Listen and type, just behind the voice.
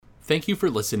thank you for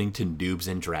listening to Noobs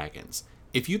and Dragons.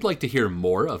 If you'd like to hear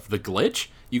more of The Glitch,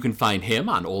 you can find him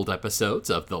on old episodes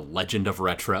of The Legend of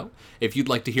Retro. If you'd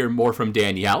like to hear more from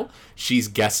Danielle, she's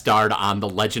guest starred on The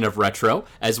Legend of Retro,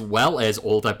 as well as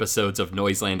old episodes of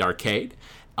Noiseland Arcade.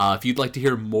 If you'd like to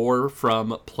hear more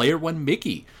from Player One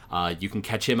Mickey, you can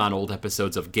catch him on old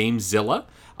episodes of Gamezilla,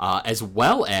 as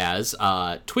well as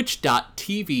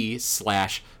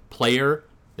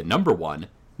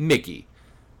twitch.tv/player1Mickey.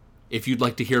 If you'd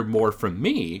like to hear more from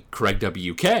me, Craig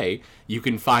WK, you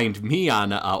can find me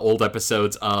on old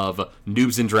episodes of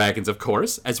Noobs and Dragons, of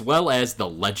course, as well as The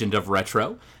Legend of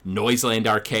Retro, Noiseland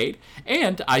Arcade,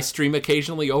 and I stream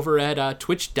occasionally over at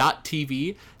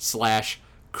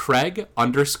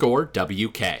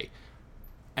twitch.tv/Craig_WK.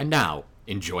 And now,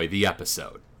 enjoy the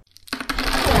episode.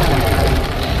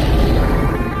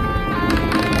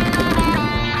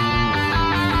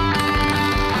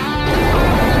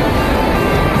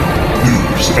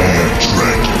 Noobs and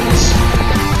Dragons.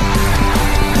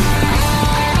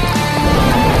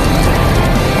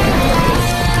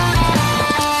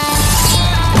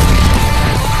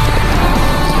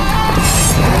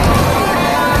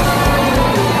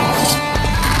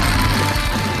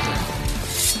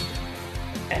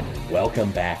 And welcome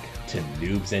back to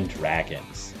Noobs and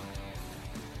Dragons.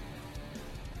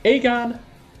 Aegon,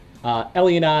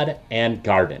 Elionad, and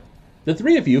Garden. The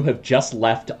three of you have just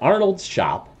left Arnold's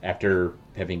shop after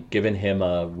having given him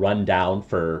a rundown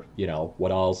for,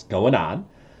 what all's going on.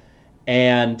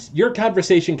 And your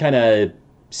conversation kind of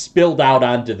spilled out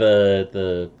onto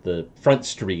the front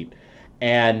street.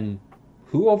 And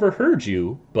who overheard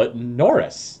you but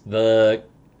Norris, the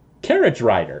carriage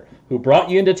rider, who brought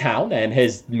you into town and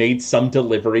has made some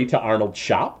delivery to Arnold's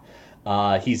shop.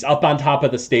 He's up on top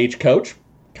of the stagecoach,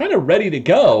 kind of ready to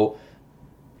go,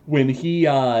 when he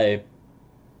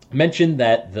mentioned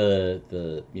that the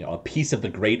a piece of the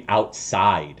great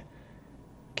outside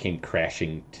came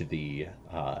crashing to the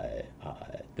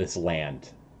this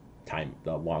land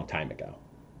a long time ago.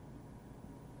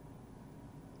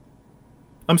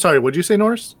 I'm sorry, what'd you say,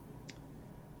 Norris?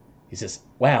 He says,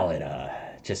 well, it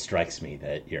just strikes me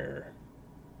that your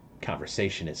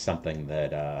conversation is something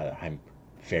that I'm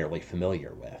fairly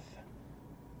familiar with.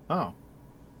 Oh.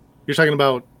 You're talking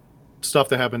about stuff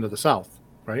that happened to the south,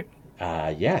 right?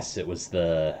 Yes, it was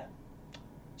the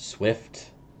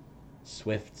Swift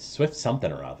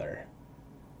something or other.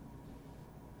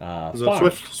 It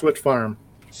was Swift Farm.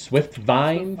 Swift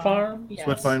Vine Farm? Yes.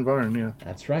 Swift Vine Farm, yeah.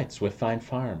 That's right, Swift Vine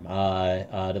Farm.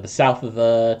 To the south of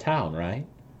the town, right?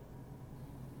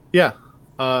 Yeah.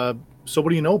 So what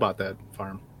do you know about that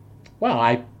farm? Well,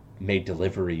 I made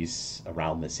deliveries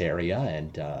around this area,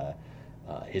 and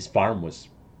his farm was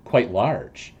quite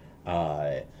large.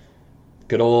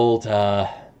 Good old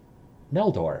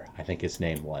Neldor, I think his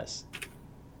name was.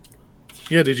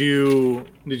 Yeah, did you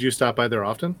stop by there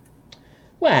often?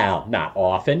 Well, not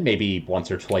often, maybe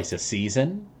once or twice a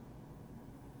season.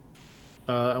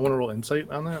 I want to roll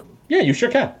insight on that. Yeah, you sure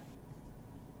can.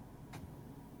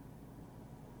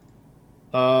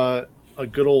 A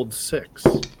good old 6.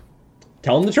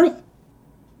 Tell him the truth.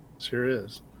 Sure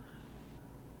is.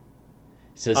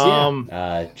 Says,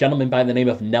 gentleman by the name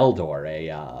of Neldor,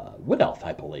 a wood elf,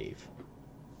 I believe.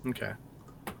 Okay.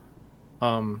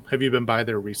 Have you been by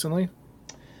there recently?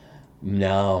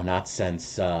 No, not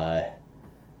since the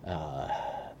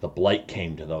blight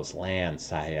came to those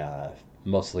lands. I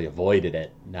mostly avoided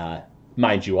it.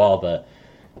 Mind you, all the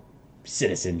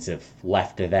citizens have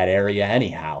left that area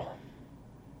anyhow.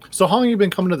 So how long have you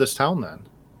been coming to this town then?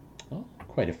 Well,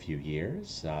 quite a few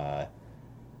years. At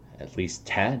least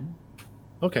 10.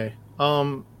 Okay.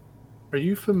 Are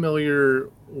you familiar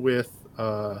with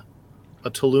a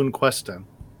Tulun Questin?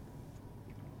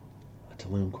 A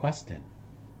Tulun Questin?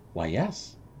 Why,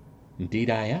 yes. Indeed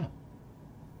I am.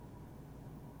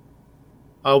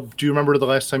 Do you remember the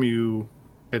last time you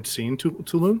had seen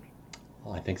Tulun?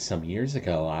 Well, I think some years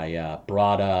ago I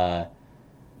brought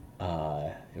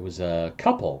it was a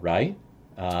couple, right?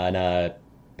 And a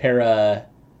pair of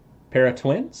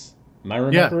twins? Am I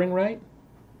remembering right?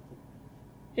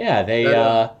 Yeah, they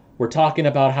were talking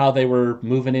about how they were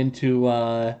moving into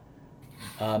a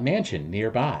mansion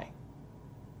nearby.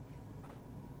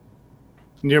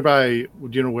 Nearby, do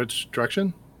you know which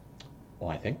direction? Well,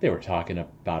 I think they were talking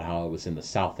about how it was in the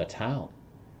south of town.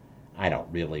 I don't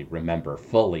really remember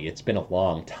fully. It's been a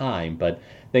long time, but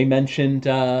they mentioned,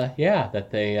 that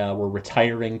they were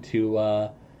retiring to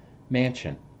a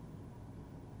mansion.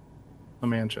 A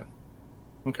mansion.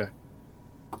 Okay.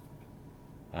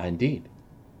 Indeed.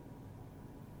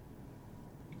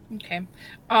 Okay.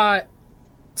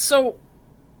 So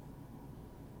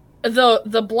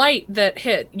The blight that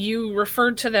hit, you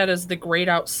referred to that as the great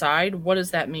outside. What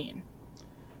does that mean?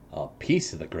 A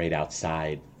piece of the great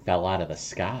outside fell out of the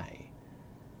sky.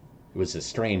 It was a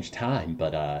strange time,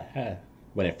 but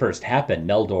when it first happened,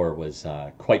 Neldor was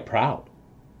quite proud.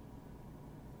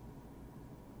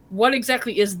 What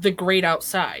exactly is the great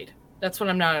outside? That's what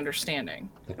I'm not understanding.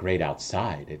 The great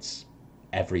outside, it's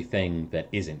everything that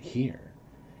isn't here.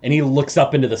 And he looks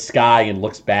up into the sky and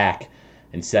looks back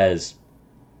and says,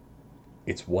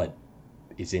 it's what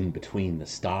is in between the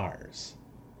stars.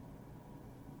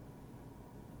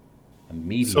 A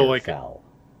meteor fell.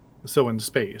 So in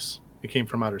space. It came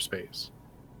from outer space.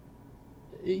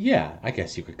 Yeah, I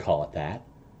guess you could call it that.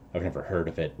 I've never heard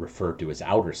of it referred to as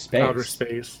outer space. Outer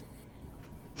space.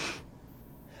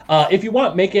 If you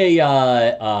want, make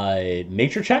a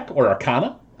nature check or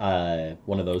arcana.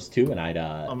 One of those two,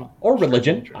 and or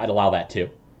religion. I'd allow that too.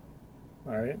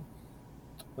 All right.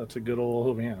 That's a good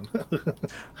old man.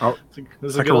 I can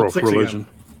roll for religion.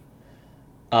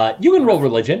 You can roll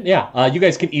religion, yeah. You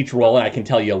guys can each roll, and I can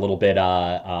tell you a little bit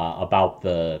about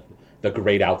the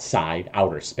great outside,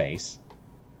 outer space.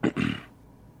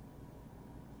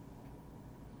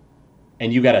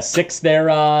 And you got a 6 there,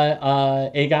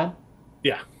 Aegon?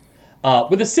 Yeah.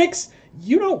 With a 6,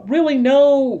 you don't really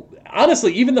know.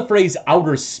 Honestly, even the phrase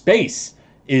outer space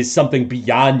is something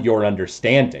beyond your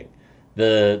understanding.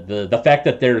 The fact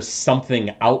that there's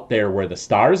something out there where the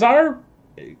stars are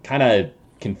kind of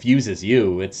confuses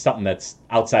you. It's something that's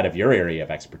outside of your area of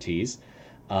expertise.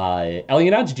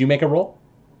 Eliana, did you make a roll?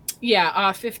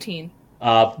 Yeah, 15.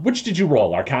 Which did you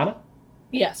roll? Arcana?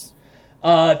 Yes.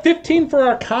 15 for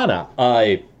Arcana.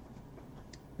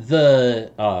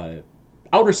 The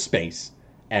outer space,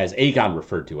 as Aegon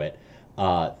referred to it,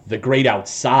 the great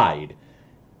outside,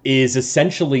 is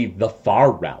essentially the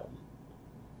far realm.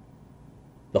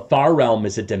 The far realm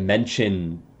is a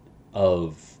dimension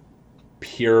of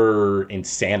pure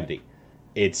insanity.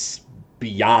 It's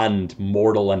beyond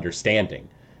mortal understanding.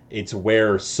 It's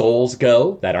where souls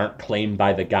go that aren't claimed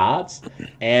by the gods,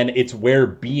 and it's where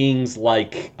beings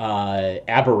like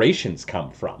aberrations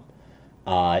come from.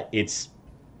 It's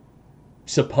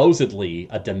supposedly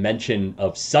a dimension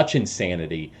of such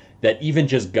insanity that even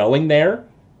just going there,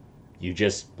 you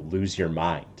just lose your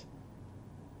mind.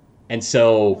 And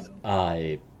so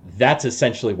that's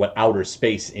essentially what outer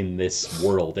space in this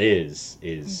world is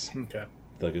Okay.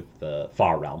 the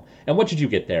far realm. And what did you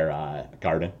get there,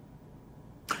 Garden?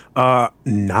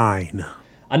 9.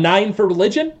 A 9 for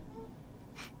religion?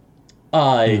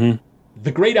 The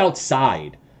great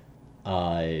outside,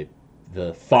 the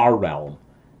far realm,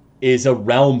 is a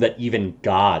realm that even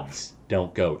gods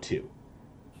don't go to.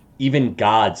 Even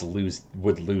gods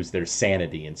would lose their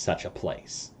sanity in such a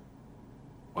place.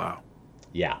 Wow.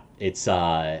 Yeah, it's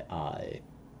it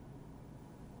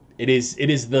is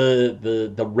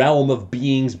the realm of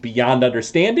beings beyond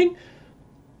understanding,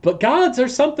 but gods are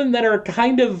something that are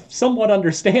kind of somewhat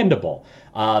understandable.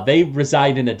 They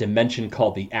reside in a dimension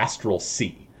called the Astral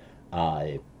Sea,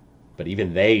 but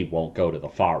even they won't go to the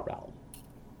far realm.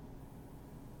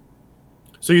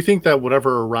 So you think that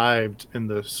whatever arrived in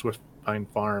the Swiftpine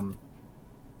farm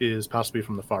is possibly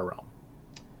from the far realm?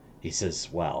 He says,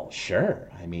 well, sure.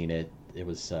 I mean, it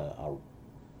was a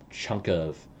chunk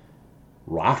of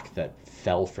rock that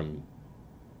fell from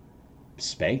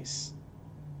space.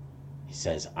 He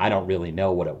says, I don't really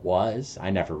know what it was. I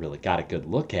never really got a good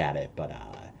look at it, but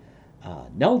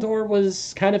Neldor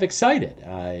was kind of excited.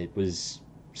 It was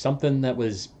something that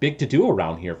was big to do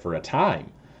around here for a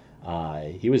time.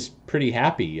 He was pretty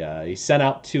happy. He sent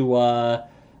out to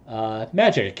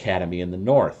Magic Academy in the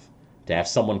north to have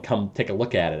someone come take a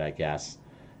look at it, I guess.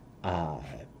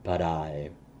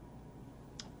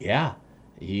 Yeah,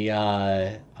 he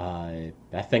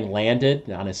that thing landed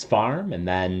on his farm, and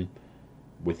then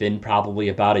within probably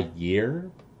about a year,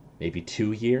 maybe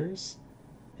 2 years,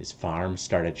 his farm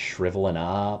started shriveling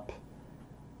up.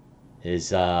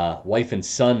 His wife and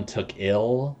son took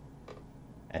ill,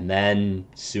 and then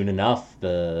soon enough,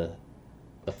 the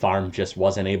farm just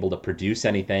wasn't able to produce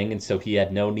anything, and so he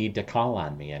had no need to call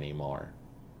on me anymore.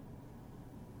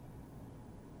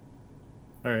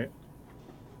 All right.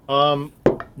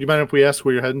 You mind if we ask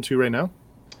where you're heading to right now?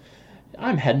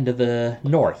 I'm heading to the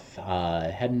north,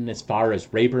 heading as far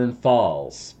as Rayburn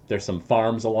Falls. There's some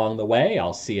farms along the way.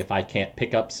 I'll see if I can't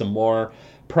pick up some more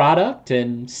product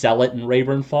and sell it in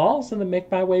Rayburn Falls, and then make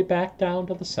my way back down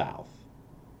to the south.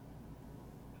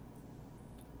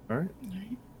 All right.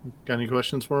 Got any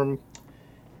questions for him?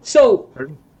 So,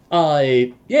 Pardon?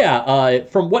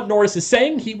 from what Norris is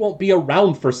saying, he won't be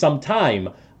around for some time.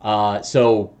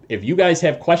 So if you guys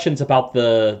have questions about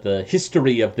the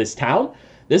history of this town,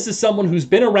 This is someone who's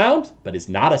been around, but is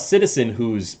not a citizen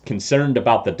who's concerned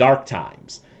about the dark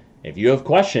times. If you have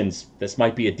questions, this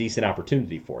might be a decent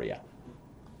opportunity for you.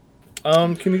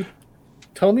 Can you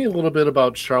tell me a little bit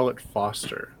about Charlotte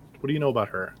Foster? What do you know about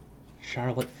her?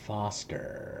 Charlotte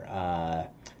Foster.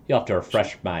 You'll have to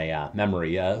refresh my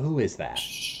memory. Who is that?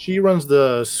 She runs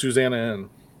the Susanna Inn.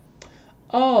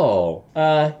 Oh,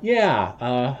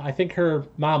 yeah. I think her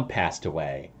mom passed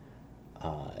away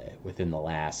within the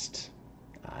last,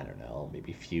 I don't know,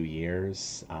 maybe few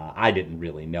years. I didn't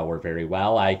really know her very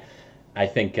well. I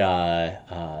think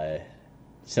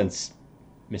since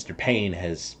Mr. Payne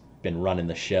has been running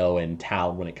the show in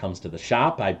town when it comes to the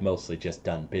shop, I've mostly just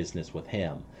done business with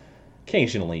him.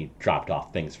 Occasionally dropped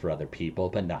off things for other people,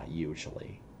 but not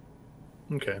usually.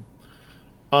 Okay.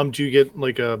 Do you get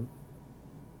like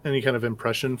any kind of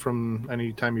impression from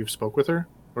any time you've spoke with her,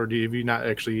 or have you not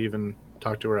actually even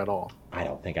talked to her at all? I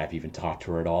don't think I've even talked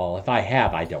to her at all. If I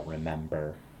have, I don't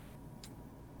remember.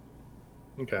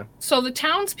 Okay. So the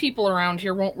townspeople around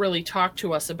here won't really talk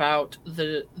to us about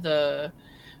the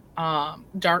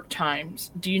dark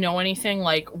times. Do you know anything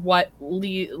like what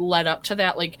led up to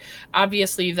that? Like,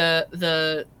 obviously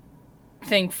the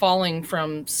thing falling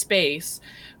from space,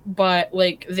 but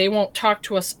like they won't talk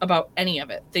to us about any of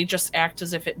it. They just act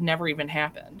as if it never even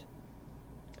happened.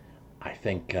 I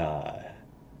think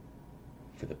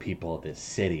for the people of this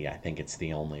city, I think it's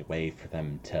the only way for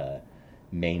them to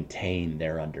maintain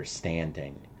their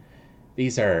understanding.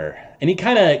 And he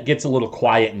kind of gets a little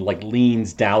quiet and like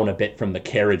leans down a bit from the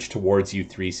carriage towards you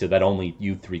three so that only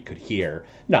you three could hear,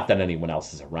 not that anyone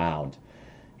else is around.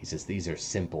 He says, these are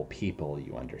simple people,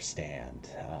 you understand.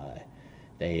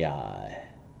 They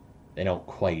don't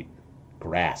quite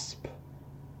grasp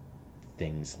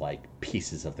things like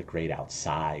pieces of the great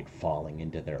outside falling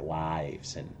into their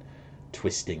lives and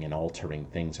twisting and altering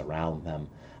things around them.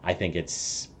 I think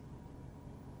it's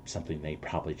something they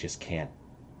probably just can't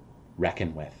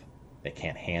reckon with. They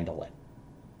can't handle it.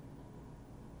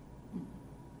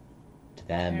 To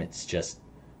them, it's just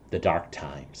the dark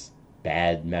times,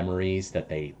 bad memories that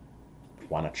they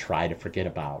want to try to forget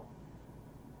about.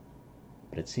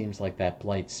 But it seems like that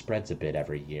blight spreads a bit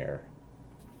every year.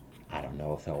 I don't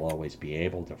know if they'll always be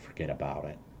able to forget about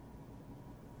it.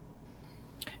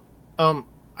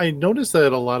 I noticed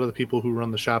that a lot of the people who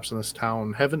run the shops in this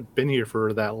town haven't been here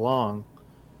for that long.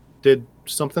 Did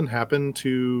something happen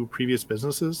to previous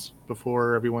businesses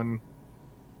before everyone,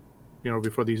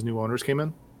 before these new owners came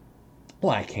in?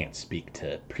 Well, I can't speak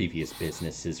to previous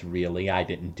businesses, really. I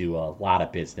didn't do a lot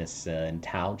of business in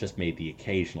town, just made the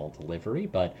occasional delivery,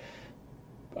 but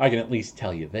I can at least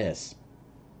tell you this.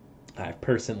 I've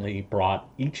personally brought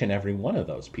each and every one of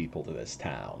those people to this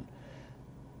town.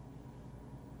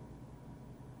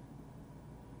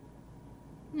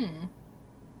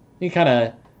 He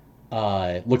kind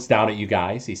of looks down at you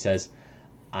guys. He says,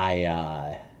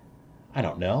 I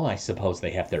don't know. I suppose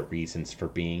they have their reasons for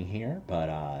being here, but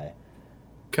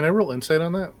Can I roll insight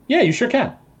on that? Yeah, you sure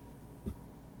can.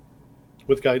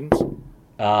 With guidance?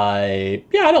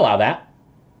 Yeah, I'd allow that.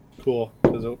 Cool.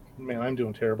 Man, I'm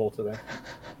doing terrible today.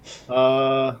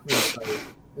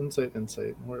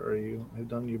 Insight. Where are you? I've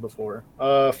done you before.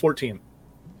 14.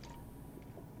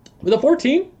 With a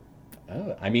 14?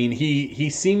 I mean, he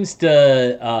seems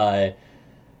to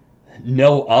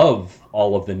know of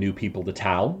all of the new people to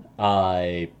town.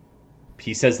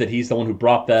 He says that he's the one who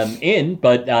brought them in,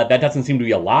 but that doesn't seem to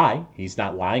be a lie. He's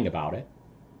not lying about it.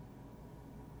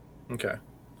 Okay.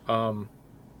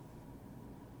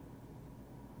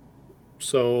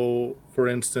 So, for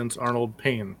instance, Arnold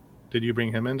Payne. Did you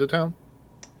bring him into town?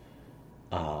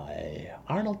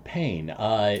 Arnold Payne.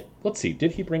 Let's see.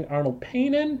 Did he bring Arnold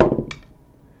Payne in?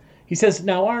 He says,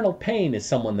 now Arnold Payne is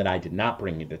someone that I did not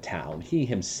bring into town. He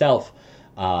himself,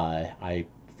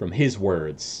 from his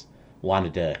words,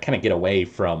 wanted to kind of get away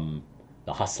from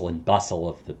the hustle and bustle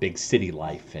of the big city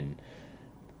life and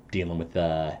dealing with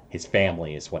his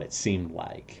family is what it seemed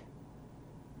like.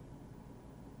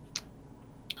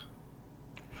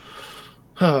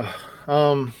 So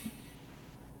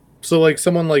like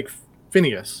someone like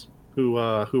Phineas, who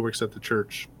works at the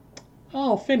church.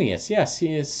 Oh, Phineas, yes,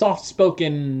 he is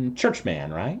soft-spoken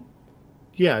churchman, right?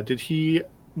 Yeah, did he,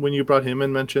 when you brought him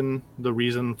in, mention the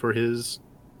reason for his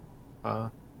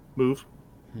move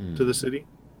to the city?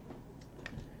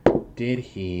 Did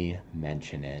he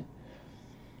mention it?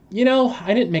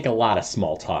 I didn't make a lot of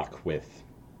small talk with,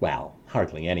 well,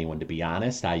 hardly anyone, to be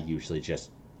honest. I usually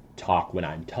just talk when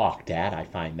I'm talked at. I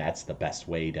find that's the best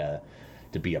way to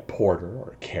be a porter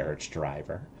or a carriage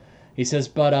driver. He says,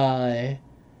 but,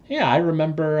 yeah, I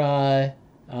remember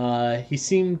he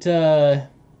seemed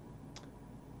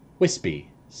wispy,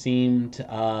 seemed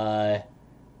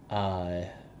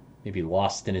maybe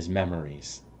lost in his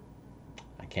memories.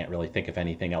 I can't really think of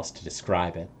anything else to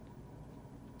describe it.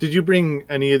 Did you bring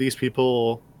any of these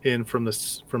people in from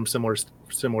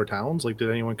similar towns? Like, did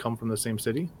anyone come from the same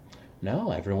city?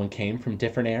 No, everyone came from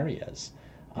different areas.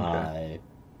 Okay.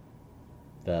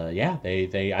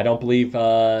 They I don't believe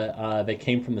they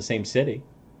came from the same city.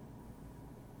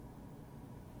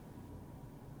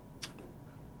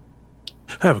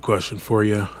 I have a question for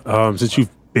you. Since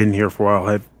you've been here for a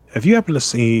while, have you happened to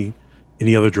see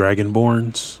any other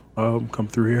Dragonborns come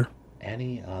through here?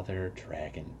 Any other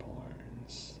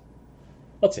Dragonborns?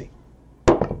 Let's see.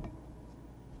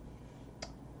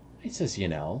 He says,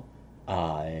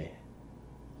 I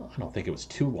don't think it was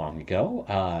too long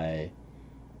ago.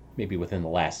 Maybe within the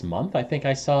last month, I think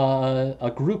I saw a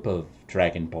group of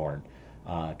Dragonborn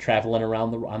traveling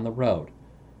around on the road.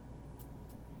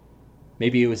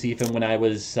 Maybe it was even when I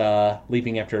was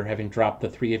leaving after having dropped the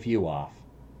three of you off.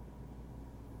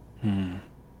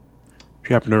 If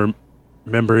you happen to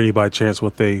remember any by chance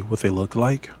what they looked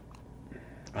like?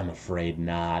 I'm afraid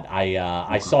not.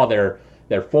 I saw their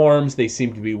forms. They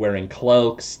seemed to be wearing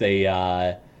cloaks. They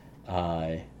had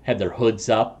their hoods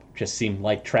up. Just seemed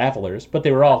like travelers, but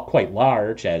they were all quite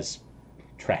large, as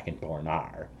Dragonborn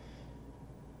are.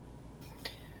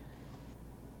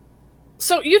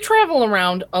 So you travel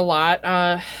around a lot.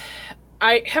 I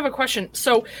have a question.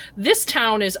 So this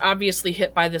town is obviously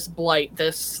hit by this blight,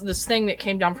 this thing that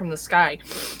came down from the sky.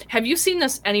 Have you seen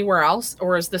this anywhere else,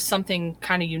 or is this something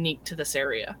kind of unique to this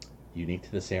area? Unique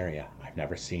to this area. I've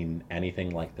never seen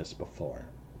anything like this before.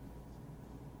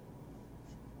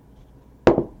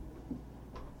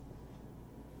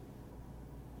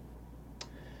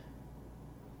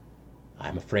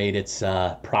 I'm afraid it's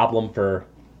a problem for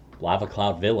Lava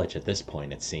Cloud Village at this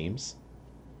point, it seems.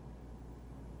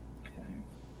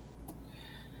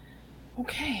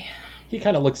 Okay. He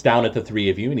kind of looks down at the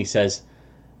three of you and he says,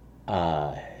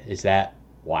 is that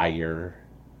why you're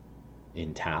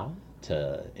in town?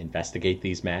 To investigate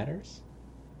these matters?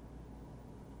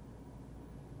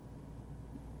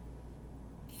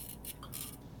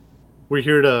 We're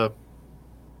here to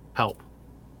help.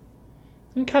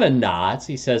 And kind of nods.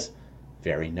 He says,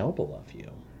 very noble of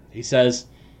you. He says,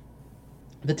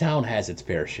 the town has its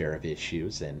fair share of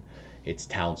issues, and its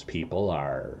townspeople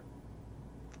are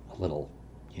a little,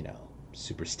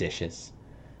 superstitious,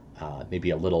 maybe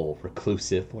a little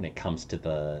reclusive when it comes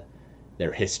to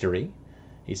their history.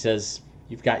 He says,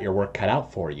 you've got your work cut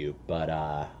out for you, but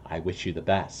I wish you the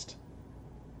best.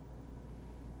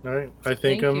 All right. I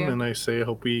thank him, and I say I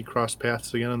hope we cross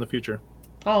paths again in the future.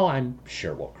 Oh, I'm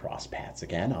sure we'll cross paths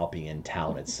again. I'll be in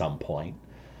town at some point.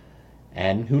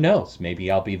 And who knows,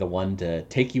 maybe I'll be the one to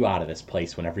take you out of this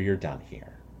place whenever you're done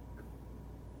here.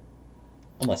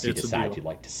 Unless you decide you'd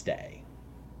like to stay.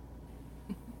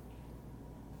 He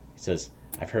says,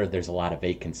 I've heard there's a lot of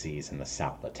vacancies in the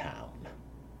south of town.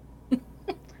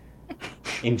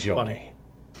 Enjoy. Funny.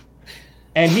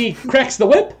 And he cracks the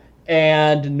whip,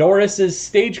 and Norris's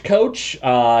stagecoach,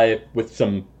 with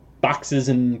some boxes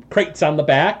and crates on the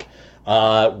back,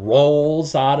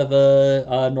 rolls out of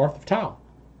the north of town.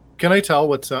 Can I tell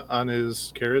what's on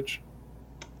his carriage?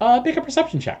 Make a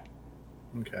perception check.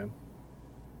 Okay.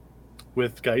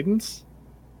 With guidance?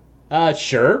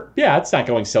 Sure. Yeah, it's not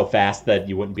going so fast that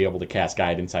you wouldn't be able to cast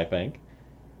guidance, I think.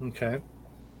 Okay.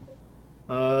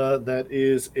 That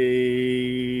is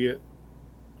a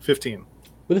 15.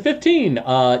 With a 15,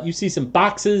 you see some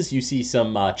boxes, you see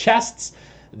some chests.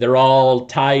 They're all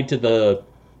tied to the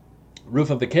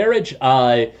roof of the carriage.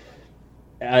 You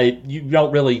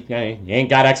don't really, you ain't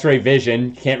got x-ray vision,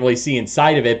 you can't really see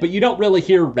inside of it, but you don't really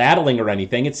hear rattling or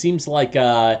anything. It seems like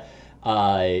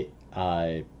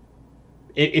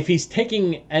if he's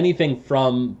taking anything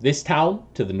from this town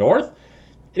to the north,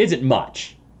 it isn't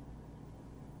much.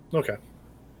 Okay.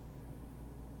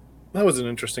 That was an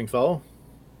interesting fellow.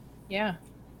 Yeah.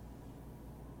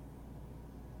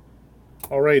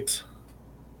 All right.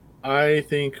 I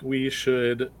think we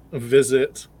should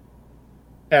visit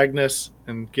Agnes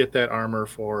and get that armor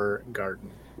for Garden.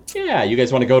 Yeah, you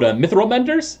guys want to go to Mithril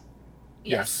Menders?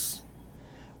 Yes.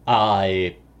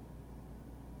 Are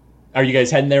you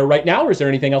guys heading there right now, or is there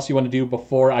anything else you want to do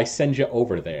before I send you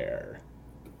over there?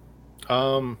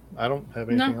 I don't have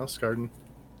anything else, Garden.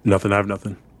 Nothing. I have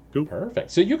nothing. Cool.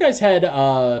 Perfect. So you guys head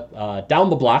down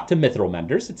the block to Mithril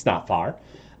Menders. It's not far.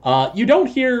 You don't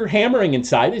hear hammering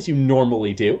inside as you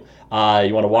normally do. You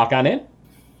want to walk on in?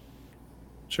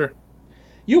 Sure.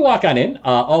 You walk on in.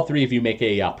 All three of you make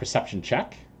a perception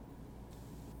check.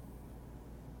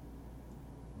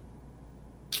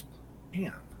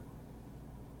 Man.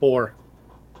 4.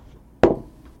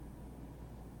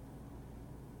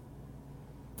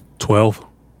 12.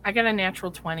 I got a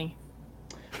natural 20.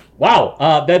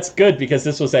 Wow, that's good because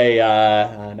this was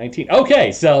a 19.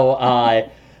 Okay, so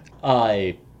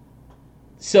Aegon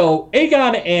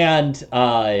and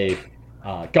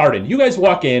Garden, you guys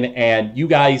walk in and you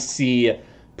guys see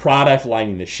product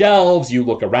lining the shelves. You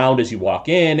look around as you walk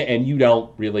in, and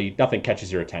nothing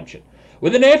catches your attention.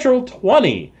 With a natural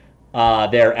 20,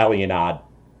 there, Elianad,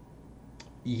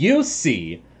 you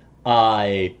see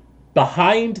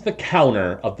behind the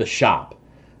counter of the shop.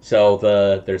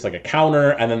 So there's like a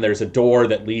counter, and then there's a door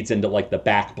that leads into like the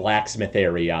back blacksmith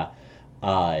area.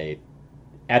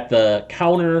 At the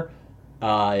counter,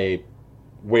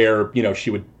 where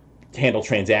she would handle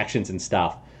transactions and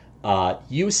stuff,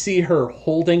 you see her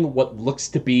holding what looks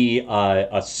to be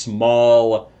a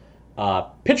small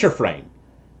picture frame,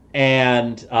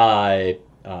 and or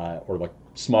like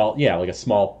a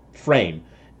small frame.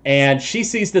 And she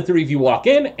sees the three of you walk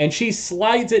in, and she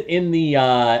slides it in the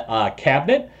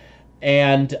cabinet,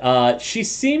 and she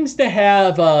seems to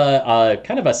have a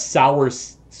kind of a sour,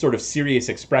 sort of serious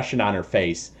expression on her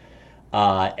face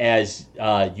as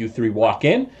you three walk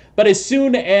in. But as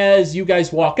soon as you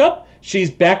guys walk up, she's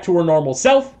back to her normal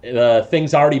self.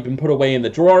 Things already been put away in the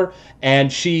drawer,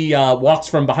 and she walks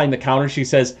from behind the counter. She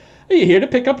says, "Are you here to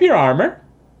pick up your armor?"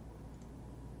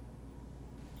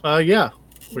 Yeah.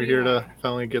 We're here to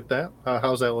finally get that.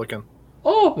 How's that looking?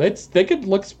 Oh, I think it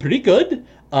looks pretty good.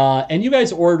 And you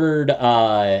guys ordered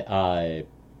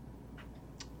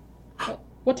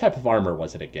what type of armor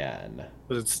was it again?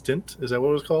 Was it Stint? Is that what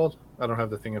it was called? I don't have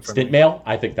the thing in front Stint of me. mail?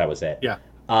 I think that was it. Yeah.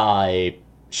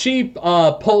 She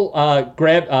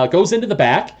goes into the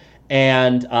back,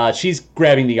 and she's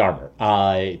grabbing the armor.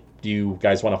 Do you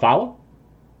guys want to follow?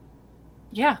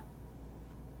 Yeah.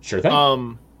 Sure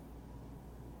thing.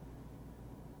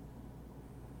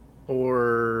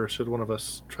 Or should one of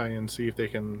us try and see if they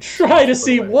can... Try to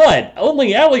see what?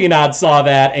 Only Elianad saw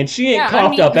that, and she ain't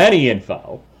coughed up any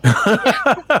info.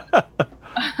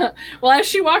 Well, as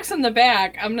she walks in the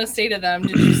back, I'm going to say to them,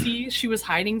 did you see she was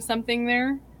hiding something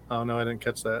there? Oh, no, I didn't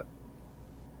catch that.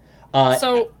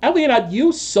 So, Elianad,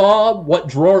 you saw what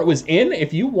drawer it was in.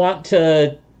 If you want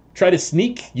to try to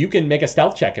sneak, you can make a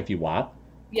stealth check if you want.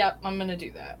 Yep, I'm going to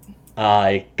do that.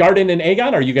 Garden and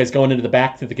Aegon, are you guys going into the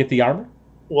back to get the armor?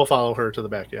 We'll follow her to the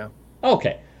back, yeah.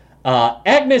 Okay.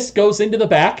 Agnes goes into the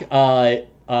back,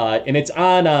 and it's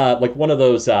on like one of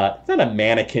those. It's not a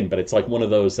mannequin, but it's like one of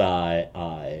those. You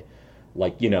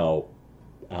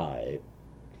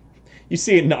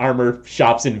see it in armor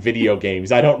shops in video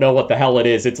games. I don't know what the hell it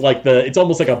is. It's like it's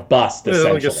almost like a bust,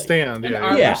 essentially. Like a stand, An yeah.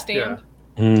 armor stand?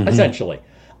 Yeah. Mhm. Essentially.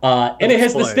 And it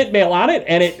has the Stint mail on it,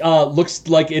 and it looks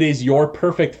like it is your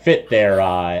perfect fit there,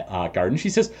 Garden. She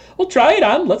says, "Well, try it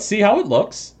on. Let's see how it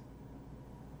looks."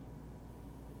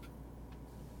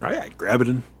 All right, I grab it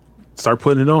and start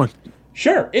putting it on.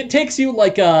 Sure. It takes you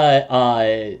like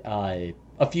a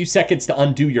few seconds to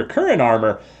undo your current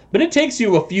armor, but it takes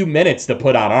you a few minutes to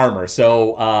put on armor.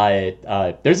 So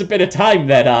there's a bit of time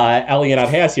that Elianad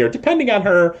has here, depending on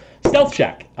her stealth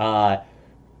check.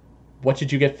 What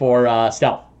did you get for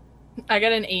stealth? I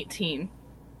got an 18.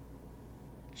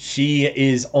 She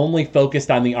is only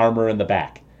focused on the armor in the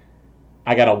back.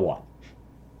 I got a 1.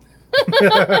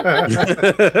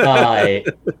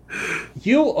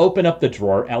 You open up the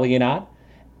drawer, Elianad,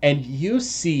 and you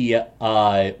see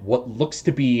what looks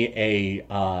to be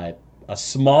a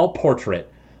small portrait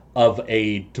of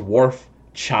a dwarf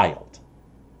child.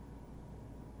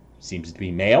 Seems to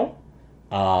be male.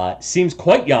 Seems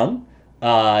quite young.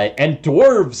 And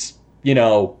dwarves,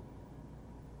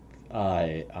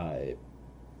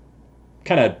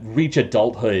 kind of reach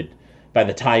adulthood by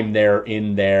the time they're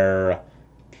in their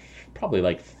probably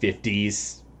like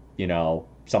 50s,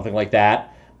 something like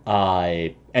that.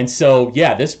 And so,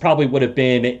 yeah, this probably would have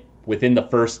been within the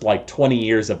first like 20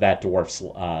 years of that dwarf's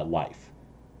life.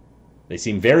 They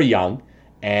seem very young,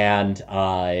 and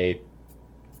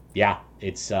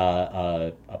it's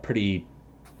a pretty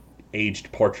aged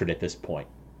portrait at this point.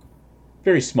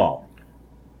 Very small.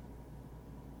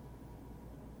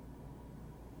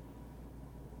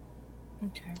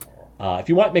 Okay. If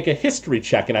you want, make a history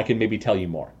check, and I can maybe tell you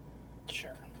more.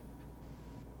 Sure.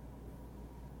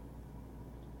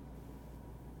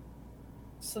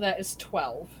 So that is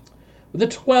 12. With a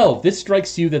 12, this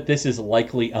strikes you that this is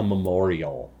likely a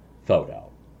memorial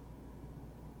photo.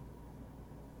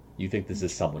 You think this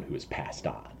is someone who has passed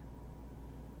on.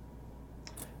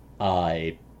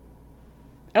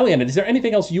 Eliana, is there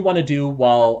anything else you want to do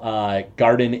while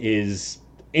Garden is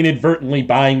inadvertently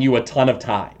buying you a ton of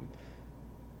time?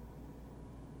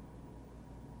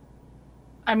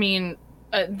 I mean,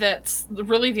 that's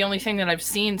really the only thing that I've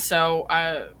seen, so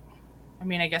I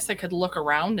mean, I guess I could look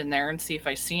around in there and see if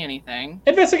I see anything.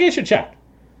 Investigation check.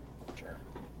 Sure.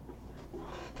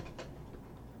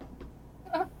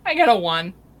 I got a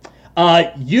 1.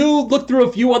 You look through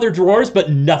a few other drawers, but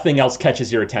nothing else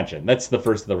catches your attention. That's the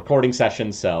first of the recording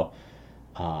session, so,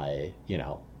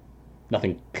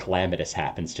 nothing calamitous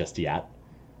happens just yet.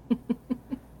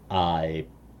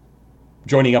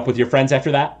 Joining up with your friends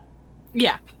after that?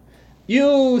 Yeah.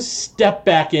 You step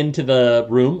back into the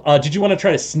room. Did you want to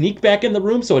try to sneak back in the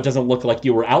room so it doesn't look like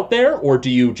you were out there, or do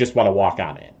you just want to walk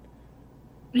on in?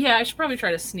 Yeah, I should probably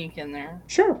try to sneak in there.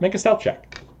 Sure, make a stealth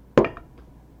check.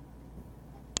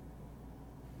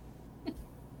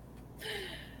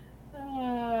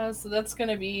 So that's going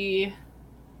to be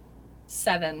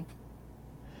 7.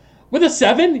 With a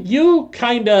 7, you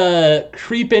kind of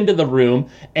creep into the room,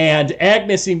 and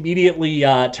Agnes immediately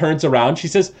turns around. She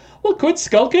says, well, quit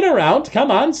skulking around.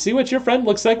 Come on, see what your friend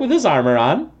looks like with his armor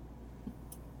on.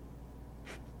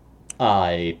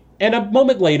 And a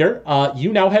moment later,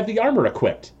 you now have the armor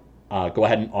equipped. Go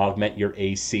ahead and augment your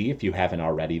AC if you haven't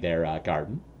already there,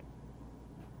 Garden.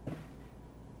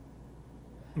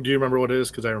 Do you remember what it is?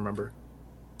 Because I remember.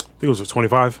 I think it was a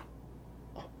 25.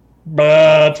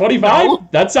 25? No.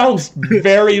 That sounds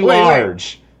very Wait.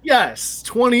 large. Yes,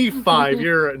 25.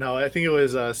 I think it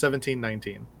was 17,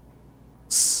 19.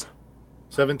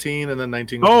 17 and then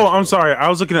 19. Oh, I'm sorry. I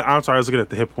was looking at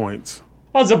the hit points.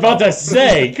 I was about to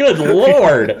say, good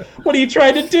lord, what are you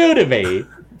trying to do to me?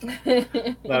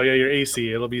 Oh, yeah, your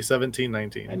AC. It'll be 17,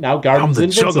 19. And now I'm Garden's the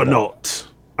invincible. juggernaut.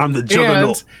 I'm the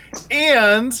juggernaut.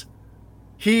 And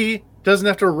he doesn't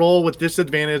have to roll with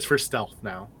disadvantage for stealth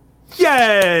now.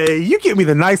 Yay! You give me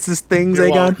the nicest things, You're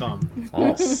Aegon. welcome. Oh,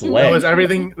 That slay. was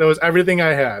everything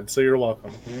I had, so you're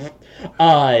welcome.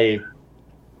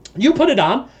 You put it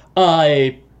on.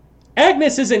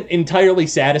 Agnes isn't entirely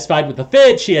satisfied with the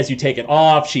fit. She has you take it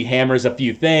off. She hammers a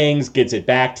few things, gives it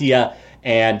back to you.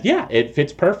 And yeah, it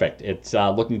fits perfect. It's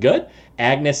looking good.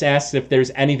 Agnes asks if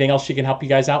there's anything else she can help you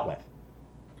guys out with.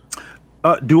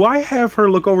 Do I have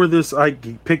her look over this? I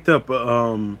picked up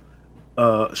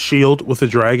shield with a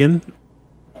dragon.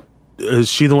 Is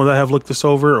she the one that I have looked this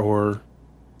over, or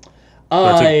did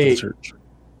I take it to the church?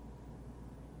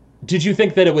 Did you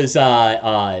think that it was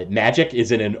magic?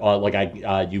 Is it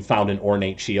you found an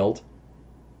ornate shield?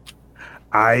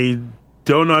 I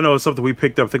don't know. I know it's something we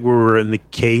picked up. I think we were in the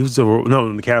caves,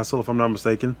 in the castle, if I'm not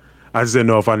mistaken. I just didn't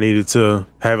know if I needed to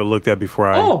have it looked at before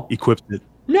I equipped it.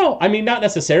 No, I mean, not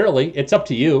necessarily. It's up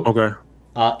to you. Okay.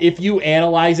 If you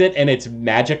analyze it and it's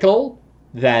magical,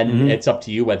 then it's up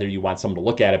to you whether you want someone to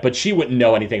look at it. But she wouldn't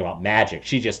know anything about magic.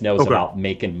 She just knows about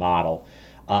make and model.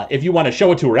 If you want to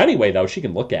show it to her anyway, though, she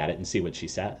can look at it and see what she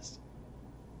says.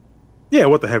 Yeah,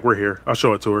 what the heck? We're here. I'll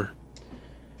show it to her.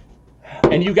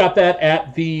 And you got that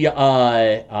at the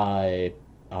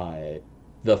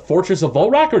Fortress of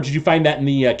Volrock, or did you find that in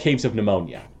the Caves of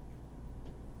Pneumonia?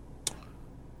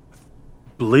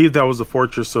 Believe that was the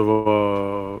Fortress of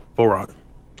Volrock.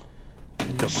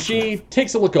 She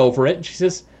takes a look over it and she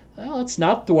says, well, it's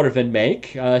not Dwarven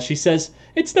make. She says,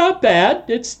 it's not bad.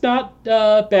 It's not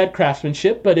bad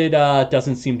craftsmanship, but it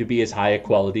doesn't seem to be as high a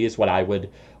quality as what I would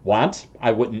want.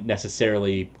 I wouldn't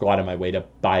necessarily go out of my way to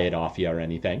buy it off you or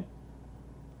anything.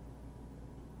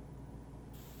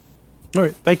 All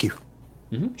right, thank you.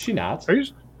 She nods. Are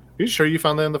you sure you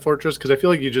found that in the fortress? Because I feel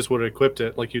like you just would have equipped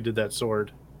it like you did that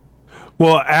sword.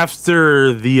 Well,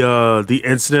 after the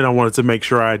incident, I wanted to make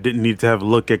sure I didn't need to have a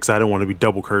look at because I didn't want to be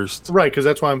double cursed. Right, because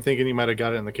that's why I'm thinking you might have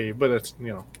got it in the cave. But it's,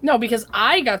 No, because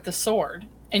I got the sword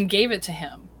and gave it to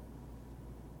him.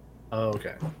 Oh,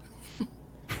 okay.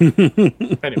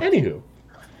 Anywho.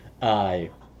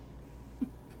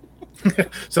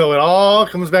 So it all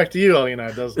comes back to you,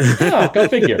 Elena, doesn't it? Oh, go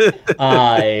figure.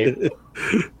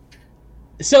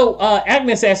 So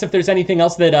Agnes asks if there's anything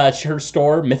else that her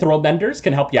store, Mithril Benders,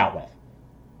 can help you out with.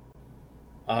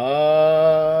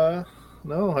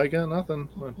 No, I got nothing.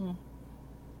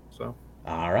 So.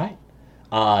 All right.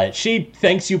 She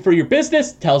thanks you for your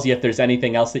business, tells you if there's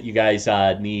anything else that you guys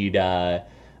need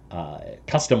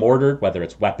custom ordered, whether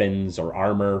it's weapons or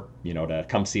armor, to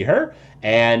come see her.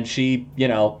 And she,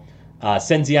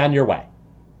 sends you on your way.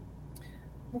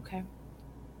 Okay.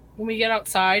 When we get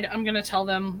outside, I'm going to tell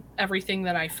them everything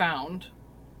that I found.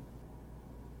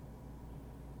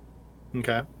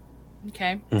 Okay.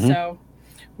 Okay. So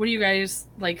what do you guys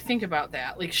think about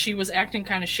that? She was acting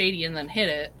kind of shady and then hit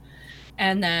it.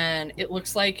 And then it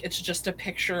looks like it's just a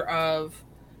picture of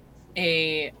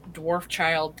a dwarf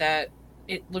child that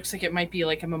it looks like it might be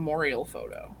a memorial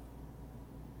photo.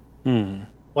 Well,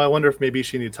 I wonder if maybe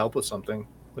she needs help with something.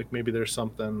 Maybe there's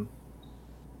something.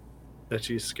 that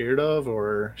she's scared of,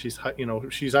 or she's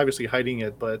obviously hiding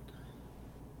it, but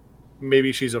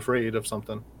maybe she's afraid of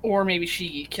something. Or maybe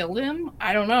she killed him.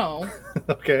 I don't know.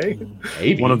 Okay.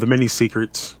 Maybe. One of the many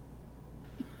secrets.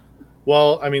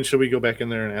 Well, I mean, should we go back in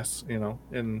there and ask,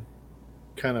 and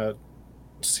kind of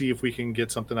see if we can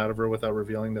get something out of her without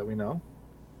revealing that we know?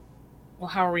 Well,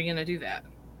 how are we going to do that?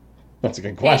 That's a good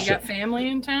Hey, you question. got family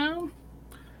in town?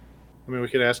 I mean, we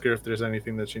could ask her if there's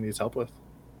anything that she needs help with.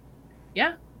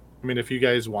 Yeah. I mean, if you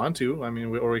guys want to,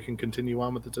 or we can continue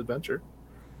on with this adventure.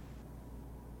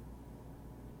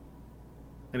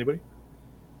 Anybody?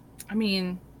 I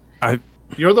mean,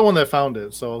 You're the one that found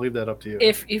it, so I'll leave that up to you.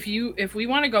 if we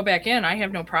want to go back in, I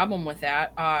have no problem with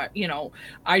that.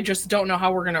 I just don't know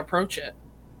how we're going to approach it.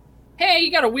 Hey,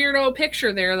 you got a weirdo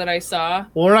picture there that I saw.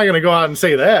 Well, we're not going to go out and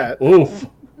say that. Oof.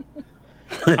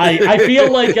 I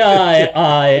feel like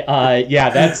yeah,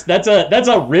 that's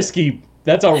a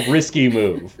risky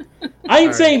move. I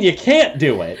ain't saying you can't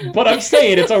do it, but I'm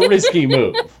saying it's a risky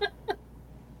move.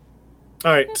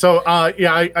 All right, so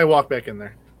I walk back in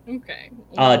there. Okay.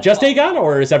 Just Aegon,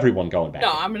 or is everyone going back?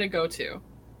 No, I'm going to go too.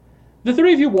 The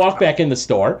three of you walk back in the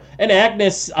store, and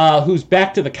Agnes, who's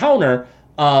back to the counter,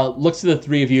 looks at the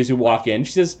three of you as you walk in.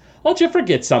 She says, "Oh, did you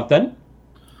forget something?"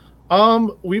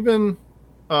 We've been,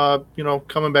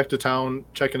 coming back to town,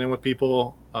 checking in with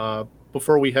people.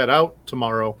 Before we head out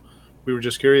tomorrow, we were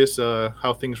just curious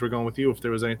how things were going with you, if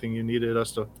there was anything you needed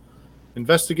us to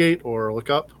investigate or look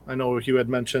up. I know you had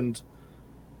mentioned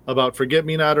about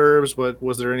forget-me-not herbs, but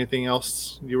was there anything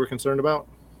else you were concerned about?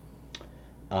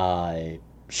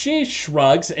 She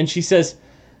shrugs, and she says,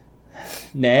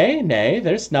 Nay,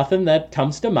 there's nothing that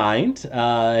comes to mind.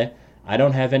 I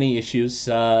don't have any issues,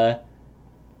 to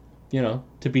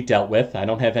be dealt with. I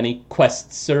don't have any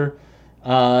quests or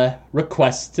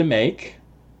requests to make.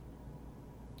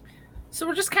 So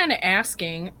we're just kind of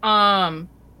asking,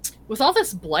 with all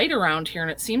this blight around here,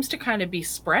 and it seems to kind of be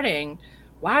spreading,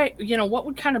 why, what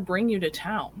would kind of bring you to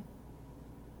town?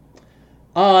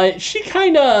 She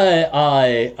kind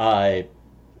of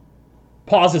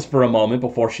pauses for a moment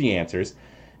before she answers,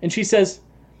 and she says,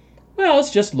 "Well, I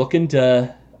was just looking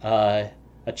to a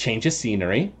change of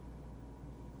scenery.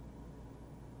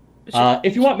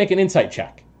 If you want, make an insight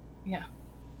check." Yeah.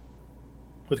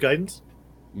 With guidance?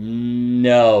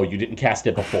 No, you didn't cast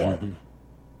it before.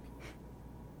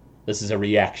 This is a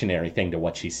reactionary thing to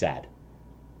what she said.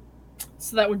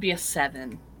 So that would be a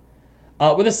 7.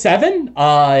 With a 7,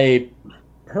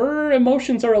 her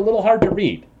emotions are a little hard to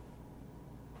read.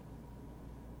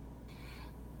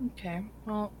 Okay,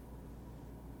 well,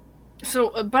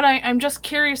 so, but I'm just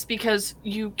curious because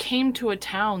you came to a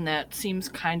town that seems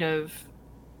kind of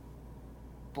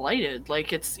blighted.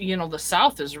 Like, it's, the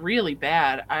South is really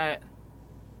bad.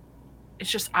 It's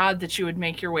just odd that you would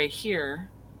make your way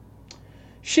here.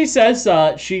 She says,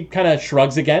 she kind of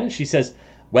shrugs again. She says,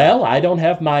 "Well, I don't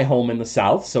have my home in the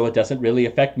South, so it doesn't really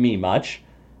affect me much.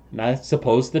 And I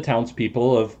suppose the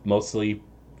townspeople have mostly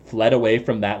fled away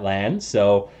from that land,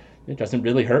 so it doesn't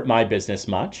really hurt my business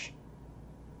much."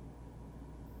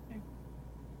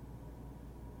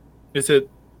 Is it...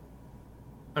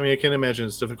 I can imagine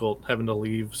it's difficult having to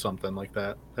leave something like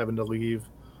that, having to leave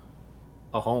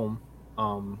a home.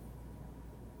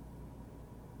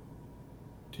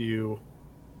 Do you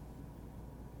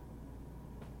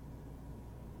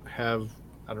have...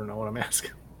 I don't know what I'm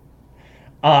asking.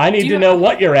 I need to know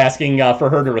what you're asking for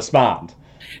her to respond.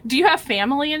 Do you have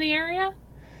family in the area?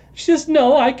 She says,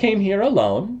 "No, I came here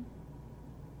alone."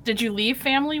 Did you leave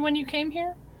family when you came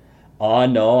here?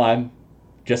 No, I'm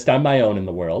just on my own in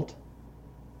the world.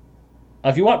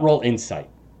 If you want, roll insight.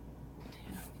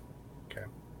 Okay.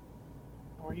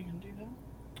 Or you can do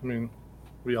that?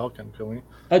 We all can, can we?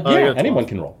 Yeah, anyone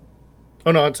can roll.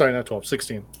 Oh, no, I'm sorry, not 12,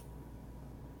 16.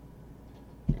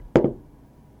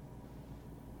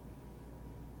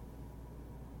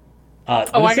 I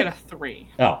got a 3.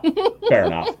 Oh, fair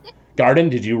enough. Garden,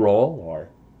 did you roll, or?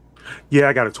 Yeah,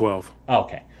 I got a 12.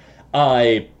 Okay.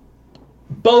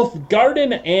 Both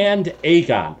Garden and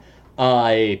Aegon,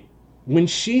 when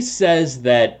she says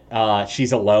that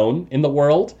she's alone in the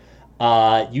world,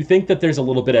 you think that there's a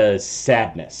little bit of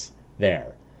sadness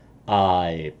there.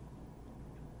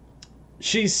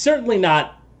 She's certainly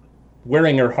not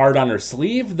wearing her heart on her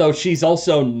sleeve, though she's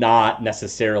also not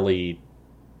necessarily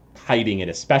hiding it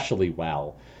especially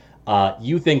well.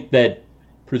 You think that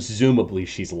presumably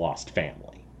she's lost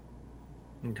family.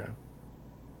 Okay.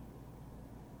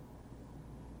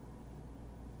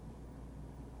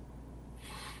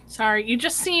 Sorry, you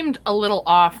just seemed a little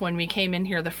off when we came in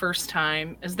here the first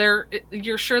time.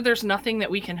 You're sure there's nothing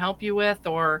that we can help you with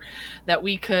or that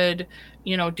we could,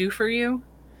 do for you?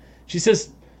 She says,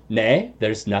 nay,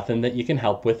 there's nothing that you can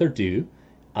help with or do.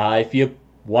 If you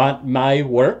want my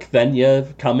work, then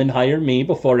you come and hire me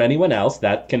before anyone else.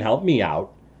 That can help me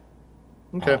out.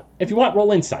 Okay. If you want,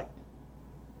 roll insight.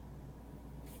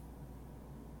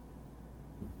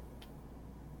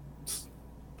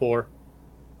 4.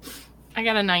 I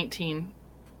got a 19.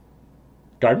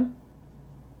 Garden?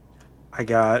 I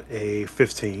got a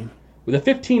 15. With a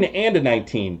 15 and a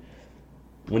 19,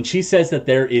 when she says that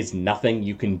there is nothing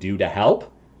you can do to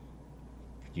help,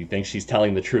 you think she's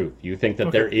telling the truth. You think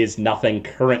that there is nothing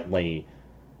currently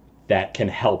that can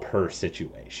help her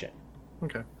situation.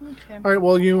 Okay. All right.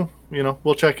 Well, you know,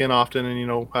 we'll check in often, and you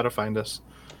know how to find us.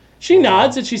 She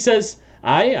nods and she says,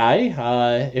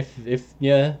 if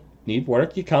you need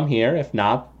work, you come here. If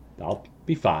not, I'll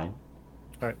be fine.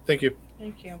 All right. Thank you.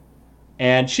 Thank you.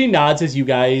 And she nods as you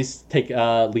guys take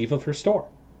leave of her store.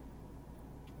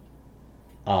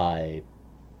 What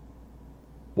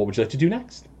would you like to do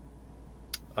next?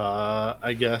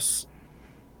 I guess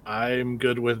I'm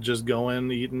good with just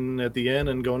going, eating at the inn,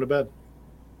 and going to bed.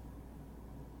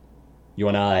 You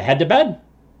want to head to bed?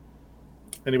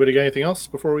 Anybody got anything else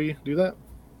before we do that?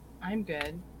 I'm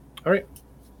good. All right.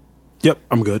 Yep,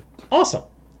 I'm good. Awesome.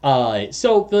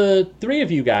 So the three of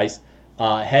you guys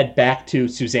head back to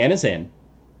Susanna's Inn.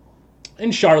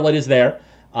 And Charlotte is there.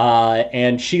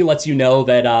 And she lets you know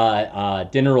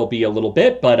that dinner will be a little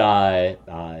bit, but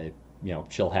you know,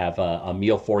 she'll have a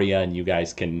meal for you, and you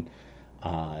guys can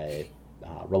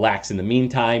relax in the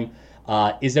meantime.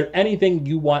 Is there anything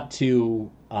you want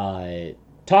to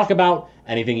talk about?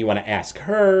 Anything you want to ask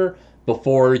her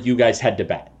before you guys head to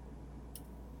bed?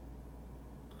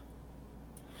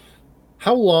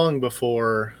 How long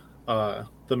before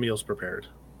the meal's prepared?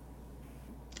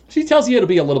 She tells you it'll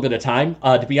be a little bit of time.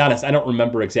 To be honest, I don't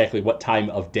remember exactly what time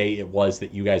of day it was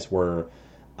that you guys were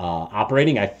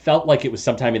operating. I felt like it was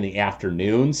sometime in the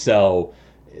afternoon, so,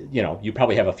 you know, you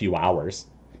probably have a few hours.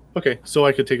 Okay, so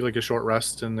I could take like a short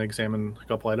rest and examine a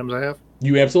couple items I have?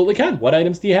 You absolutely can. What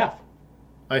items do you have?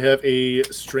 I have a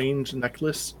strange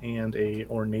necklace and a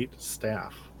ornate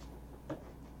staff.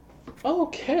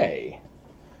 Okay.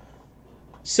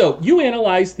 So you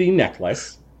analyze the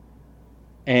necklace,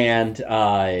 and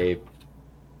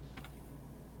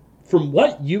from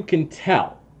what you can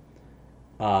tell,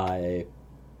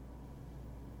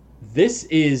 this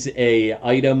is a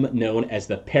item known as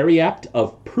the Periapt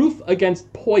of Proof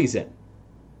Against Poison.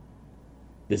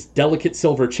 This delicate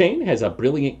silver chain has a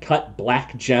brilliant cut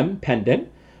black gem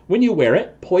pendant. When you wear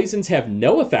it, poisons have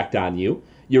no effect on you.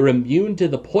 You're immune to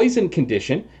the poison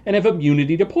condition and have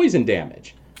immunity to poison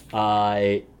damage.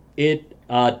 It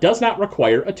does not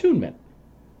require attunement.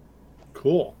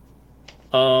 Cool.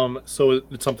 So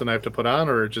it's something I have to put on,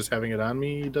 or just having it on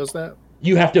me does that?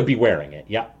 You have to be wearing it,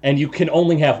 yeah. And you can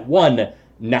only have one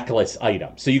necklace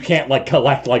item. So you can't like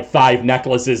collect like 5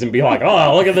 necklaces and be like,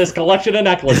 oh, look at this collection of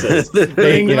necklaces.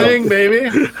 Bing, bing, baby.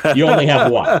 You only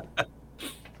have one.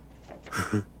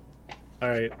 All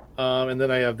right. And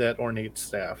then I have that ornate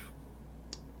staff.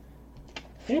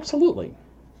 Absolutely.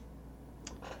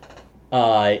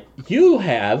 You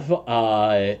have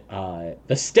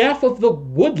the Staff of the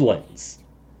Woodlands.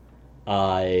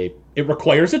 It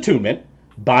requires attunement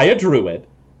by a druid.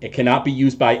 It cannot be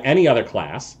used by any other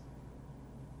class.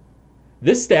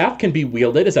 This staff can be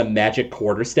wielded as a magic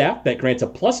quarterstaff that grants a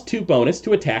 +2 bonus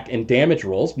to attack and damage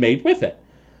rolls made with it.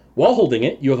 While holding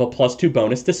it, you have a +2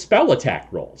 bonus to spell attack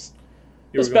rolls.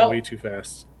 You were going way too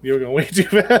fast.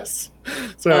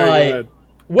 Sorry, go ahead.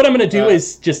 What I'm going to do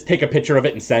is just take a picture of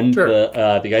it and send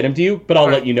the item to you, but I'll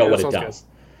let you know what it does.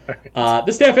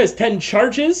 The staff has 10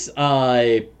 charges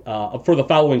for the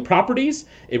following properties.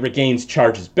 It regains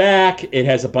charges back. It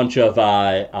has a bunch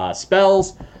of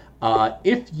spells.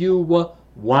 If you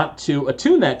want to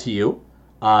attune that to you,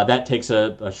 that takes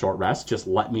a short rest. Just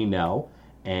let me know.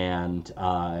 And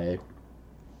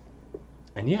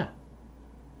yeah.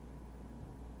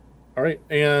 All right.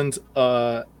 And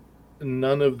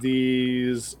none of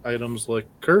these items look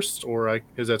cursed, or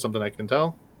is that something I can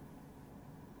tell?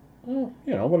 Well,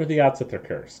 you know, what are the odds that they're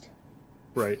cursed?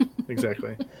 Right,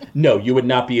 exactly. No, you would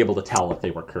not be able to tell if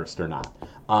they were cursed or not.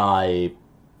 I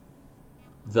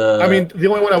mean, the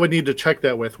only one I would need to check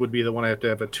that with would be the one I have to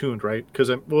have attuned, right? Because,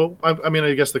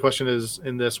 I guess the question is,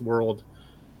 in this world,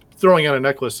 throwing on a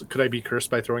necklace, could I be cursed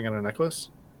by throwing on a necklace?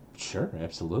 Sure,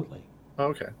 absolutely. Oh,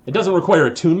 okay. It doesn't require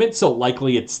attunement, so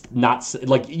likely it's not,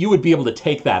 like, you would be able to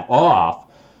take that off,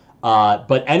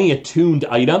 but any attuned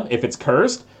item, if it's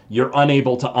cursed, you're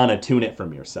unable to unattune it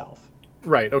from yourself.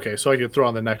 Right, okay, so I could throw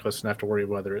on the necklace and have to worry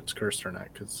whether it's cursed or not,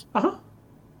 because... I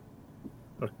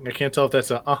can't tell if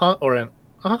that's a or an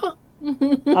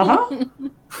Uh-huh.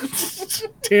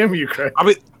 Damn you, Craig.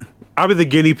 I'll be the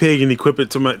guinea pig and equip it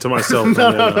to myself.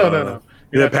 No.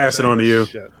 And then pass it on to you.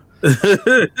 Shit.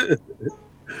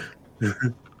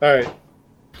 All right.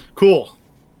 Cool.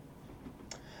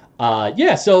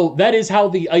 Yeah, so that is how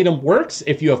the item works.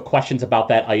 If you have questions about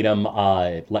that item,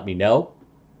 let me know.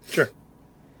 Sure.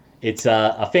 It's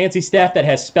a fancy staff that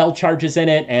has spell charges in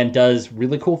it and does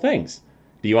really cool things.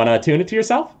 Do you want to attune it to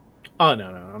yourself? Oh,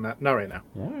 no, not right now.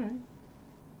 All right.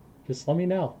 Just let me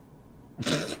know.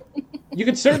 You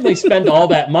could certainly spend all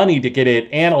that money to get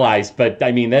it analyzed, but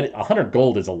I mean, that 100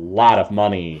 gold is a lot of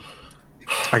money.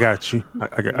 I got you.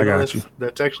 I got you.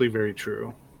 That's actually very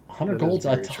true. 100 gold's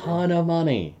a ton of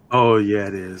money. Oh, yeah,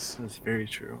 it is. That's very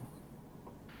true.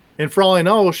 And for all I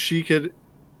know, she could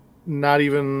not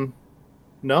even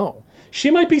know.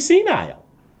 She might be senile.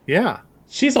 Yeah.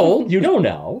 She's old. You don't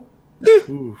know.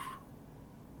 Oof.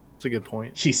 That's a good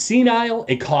point. She's senile.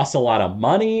 It costs a lot of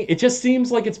money. It just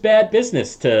seems like it's bad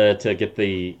business to get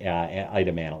the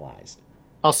item analyzed.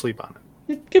 I'll sleep on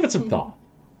it. Give it some thought.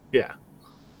 Yeah.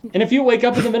 And if you wake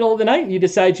up in the middle of the night and you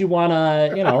decide you want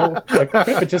to, equip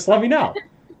it, just let me know.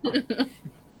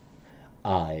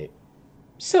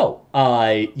 So,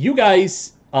 you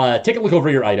guys take a look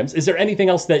over your items. Is there anything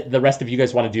else that the rest of you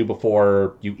guys want to do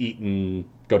before you eat and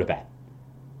go to bed?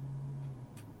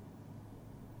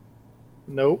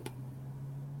 Nope.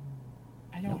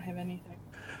 I don't have anything.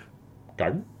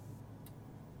 Garden?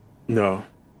 No.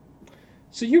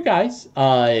 So you guys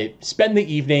spend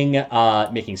the evening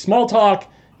making small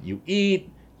talk. You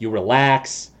eat, you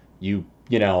relax, you've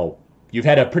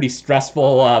had a pretty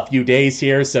stressful few days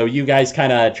here, so you guys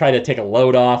kind of try to take a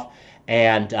load off.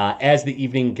 And as the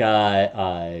evening,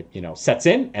 sets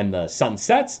in and the sun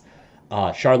sets,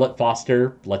 Charlotte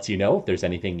Foster lets you know if there's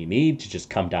anything you need to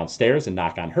just come downstairs and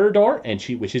knock on her door, and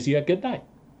she wishes you a good night.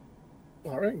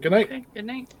 All right. Good night. Okay, good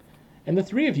night. And the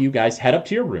three of you guys head up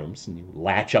to your rooms, and you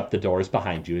latch up the doors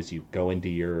behind you as you go into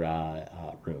your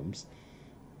rooms.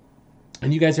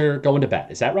 And you guys are going to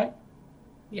bed. Is that right?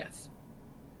 Yes.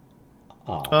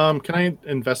 Can I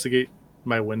investigate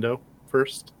my window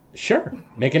first? Sure.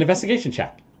 Make an investigation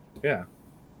check. Yeah.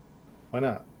 Why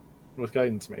not? With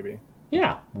guidance, maybe.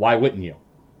 Yeah. Why wouldn't you?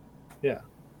 Yeah.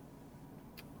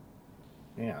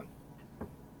 Man.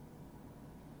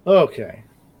 Okay.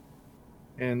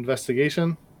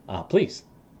 Investigation. Please.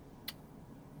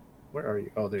 Where are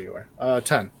you? Oh, there you are.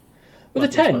 10. With a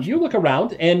 10, you look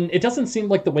around, and it doesn't seem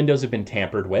like the windows have been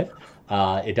tampered with.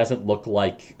 It doesn't look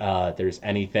like there's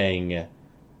anything,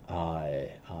 out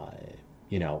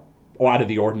of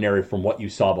the ordinary from what you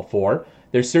saw before.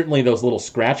 There's certainly those little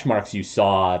scratch marks you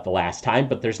saw the last time,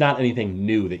 but there's not anything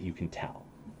new that you can tell.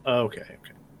 Okay.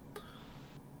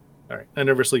 All right. I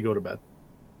nervously go to bed.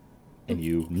 And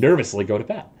you nervously go to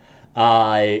bed.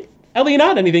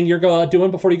 Elianot, anything you're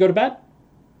doing before you go to bed?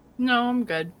 No, I'm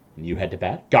good. And you head to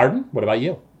bed. Garden, what about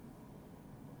you?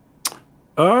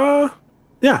 Yeah,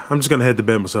 I'm just gonna head to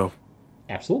bed myself.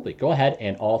 Absolutely. Go ahead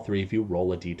and all three of you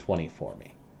roll a d20 for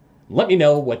me. Let me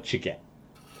know what you get.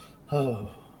 Oh.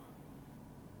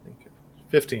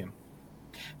 15.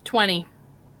 20.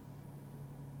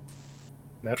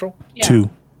 Natural? Yeah. 2.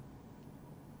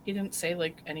 He didn't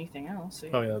say anything else.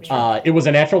 Oh, yeah, that's right. It was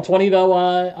a natural 20 though,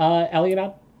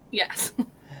 Elianot? Yes.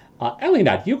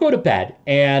 Elianot, you go to bed,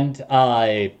 and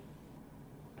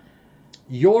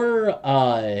your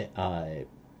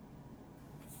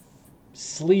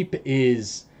sleep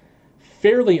is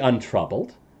fairly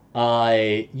untroubled.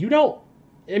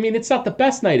 It's not the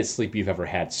best night of sleep you've ever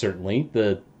had, certainly.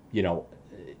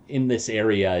 In this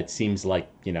area, it seems like,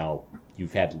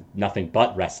 you've had nothing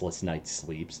but restless night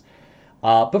sleeps.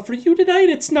 But for you tonight,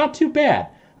 it's not too bad.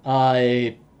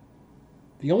 The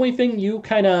only thing you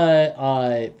kind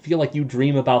of feel like you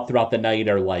dream about throughout the night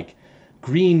are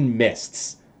green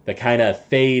mists that kind of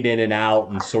fade in and out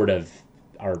and sort of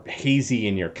are hazy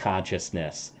in your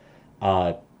consciousness.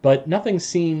 But nothing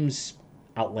seems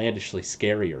outlandishly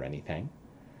scary or anything.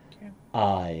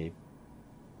 Okay.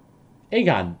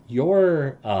 Aegon,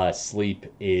 your sleep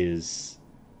is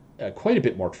quite a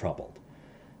bit more troubled.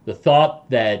 The thought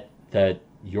that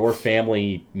your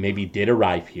family maybe did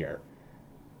arrive here,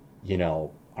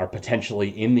 are potentially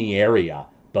in the area,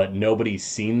 but nobody's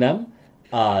seen them,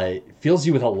 fills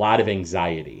you with a lot of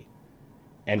anxiety.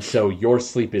 And so your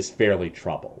sleep is fairly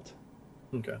troubled.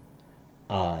 Okay.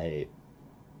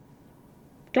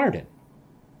 Garden.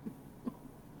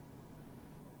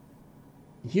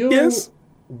 You Yes?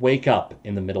 wake up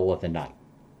in the middle of the night.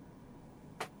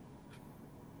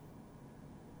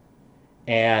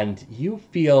 And you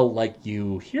feel like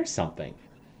you hear something.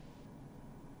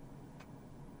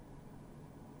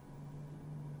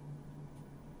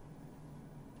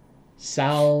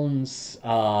 sounds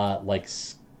like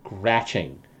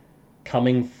scratching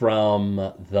coming from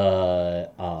the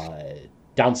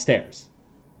downstairs.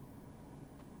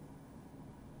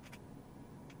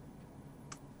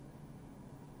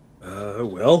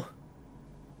 Well,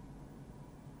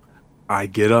 I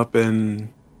get up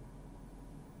and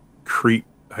creep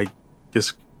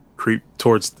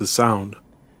towards the sound.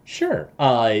 Sure.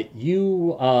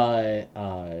 You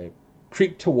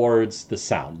creep towards the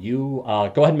sound. You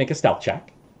go ahead and make a stealth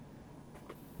check.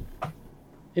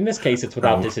 In this case, it's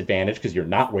without disadvantage because you're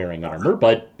not wearing armor,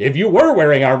 but if you were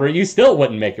wearing armor, you still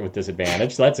wouldn't make it with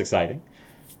disadvantage, so that's exciting.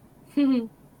 You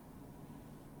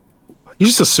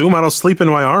just assume I don't sleep in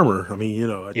my armor. I mean,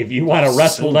 if you want a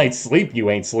restful night's sleep, you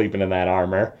ain't sleeping in that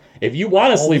armor. If you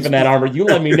want to sleep in that armor, you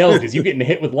let me know because you're getting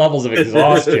hit with levels of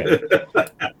exhaustion.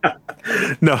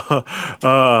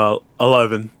 No,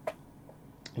 11.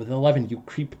 With an 11, you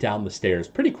creep down the stairs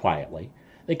pretty quietly.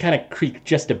 They kind of creak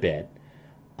just a bit.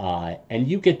 And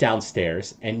you get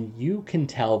downstairs, and you can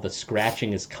tell the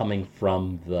scratching is coming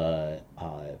from the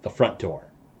front door.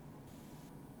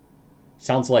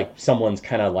 Sounds like someone's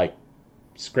kind of like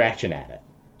scratching at it.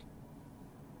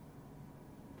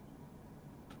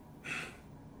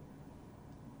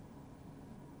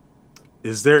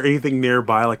 Is there anything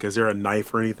nearby? Like, is there a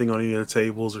knife or anything on any of the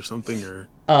tables or something? Or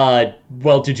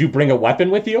well, did you bring a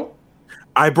weapon with you?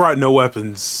 I brought no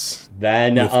weapons.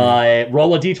 Then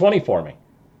roll a d20 for me.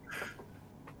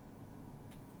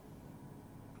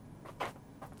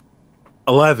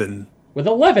 11. With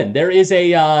 11, there is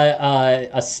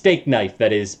a steak knife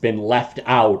that has been left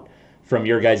out from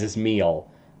your guys' meal,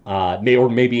 or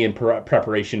maybe in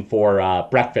preparation for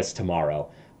breakfast tomorrow.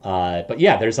 But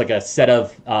yeah, there's like a set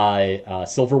of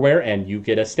silverware, and you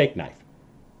get a steak knife.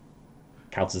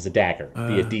 Counts as a dagger,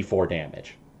 be a D4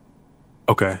 damage.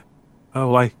 Okay. Oh,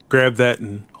 well, I grab that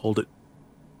and hold it.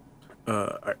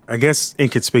 I guess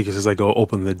inconspicuous as I go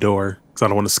open the door, because I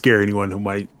don't want to scare anyone who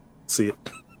might see it.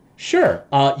 Sure.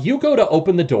 You go to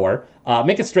open the door.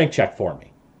 Make a strength check for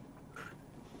me.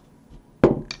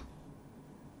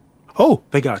 Oh,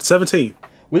 thank God. 17.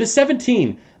 With a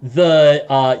 17,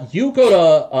 you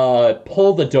go to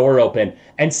pull the door open,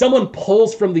 and someone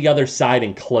pulls from the other side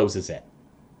and closes it.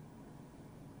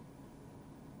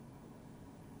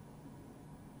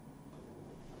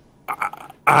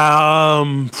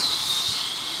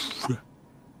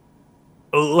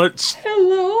 Let's...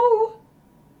 Hello?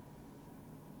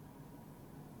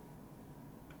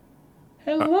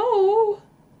 Hello?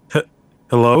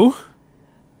 Hello?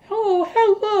 Oh,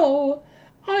 hello.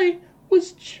 I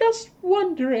was just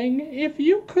wondering if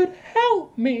you could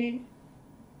help me.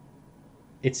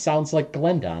 It sounds like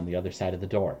Glenda on the other side of the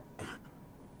door.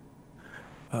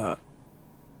 What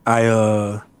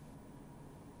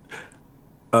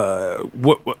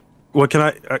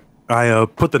can I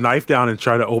put the knife down and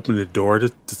try to open the door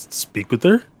to speak with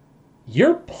her?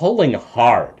 You're pulling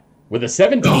hard. With a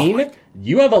 17,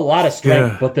 you have a lot of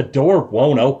strength, but the door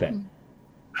won't open.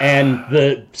 And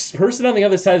the person on the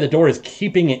other side of the door is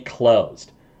keeping it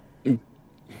closed.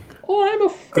 Oh, I'm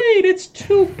afraid it's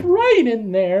too bright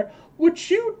in there. Would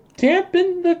you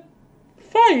dampen the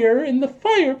fire in the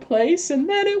fireplace, and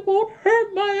then it won't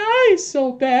hurt my eyes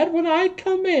so bad when I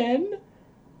come in?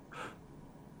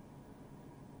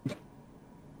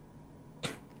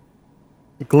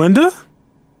 Glenda?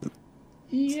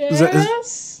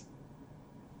 Yes?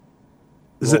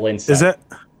 Is that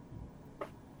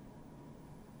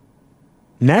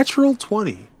natural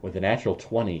 20? With a natural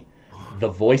 20, the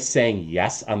voice saying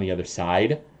yes on the other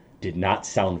side did not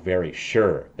sound very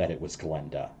sure that it was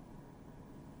Glenda.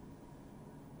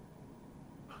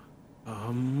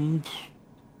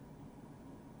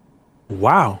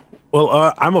 Wow.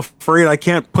 Well, I'm afraid I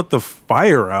can't put the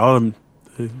fire out. I'm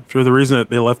sure the reason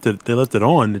that they left it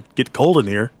on, it get cold in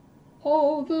here.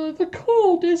 Oh, the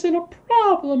cold isn't a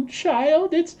problem,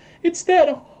 child. It's that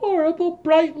horrible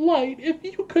bright light. If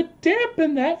you could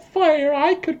dampen that fire,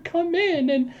 I could come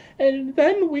in and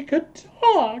then we could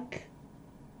talk.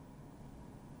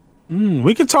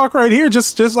 We can talk right here,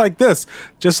 just like this.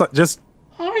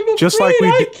 I'm afraid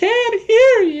I can't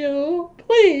hear you.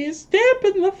 Please,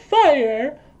 dampen the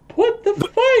fire. Put the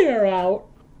fire out.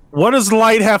 What does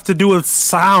light have to do with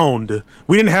sound?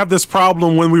 We didn't have this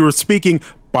problem when we were speaking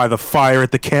by the fire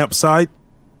at the campsite.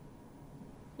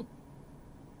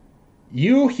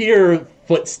 You hear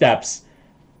footsteps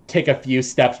take a few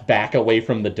steps back away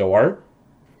from the door.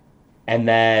 And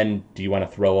then, do you want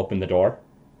to throw open the door?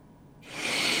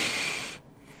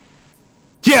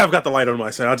 Yeah, I've got the light on my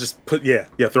side. I'll just throw open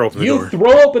the door. You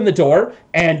throw open the door,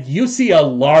 and you see a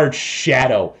large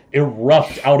shadow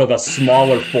erupt out of a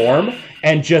smaller form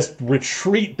and just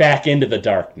retreat back into the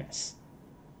darkness.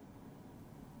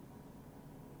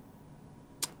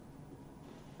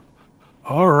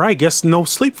 All right, guess no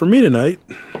sleep for me tonight.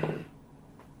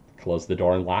 Close the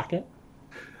door and lock it.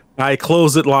 I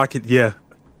close it, lock it. Yeah,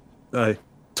 I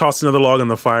toss another log on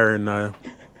the fire and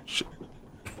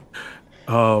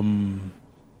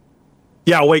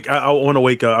yeah, I'll wake. I want to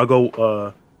wake. I'll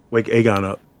go wake Aegon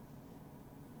up.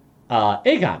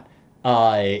 Aegon,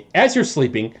 as you're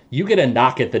sleeping, you get a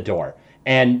knock at the door,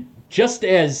 and just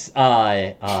as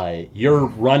you're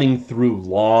running through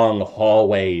long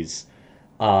hallways,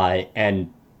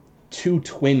 and two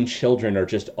twin children are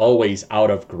just always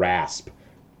out of grasp.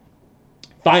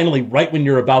 Finally, right when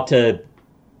you're about to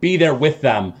be there with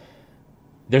them,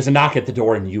 there's a knock at the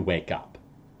door and you wake up.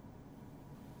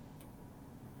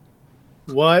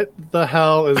 What the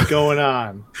hell is going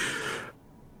on?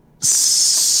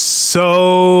 So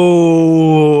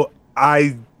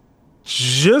I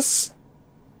just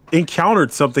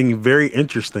encountered something very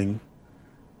interesting.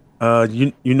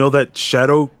 You know that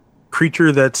shadow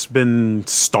creature that's been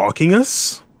stalking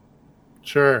us?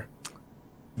 Sure.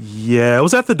 Yeah, it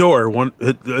was at the door.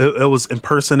 It was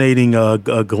impersonating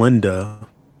Glinda.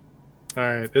 All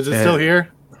right. Is it still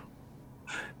here?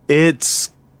 It's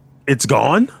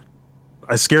gone.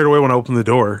 I scared away when I opened the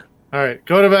door. All right.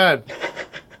 Go to bed.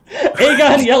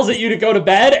 Aegon yells at you to go to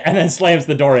bed and then slams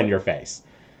the door in your face.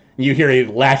 You hear he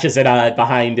latches it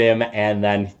behind him, and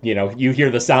then you hear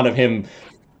the sound of him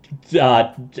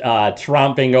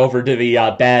tromping over to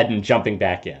the bed and jumping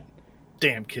back in.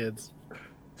 Damn kids.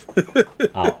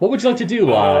 What would you like to do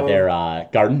there,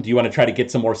 Garden? Do you want to try to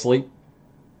get some more sleep?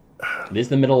 It is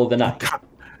the middle of the night.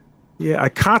 Yeah, I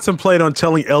contemplate on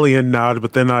telling Ellie and Nod,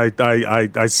 but then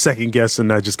I second guess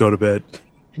and I just go to bed.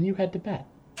 And you head to bed.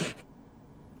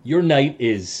 Your night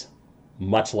is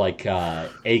much like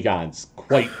Aegon's,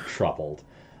 quite troubled.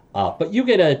 But you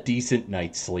get a decent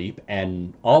night's sleep,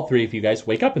 and all three of you guys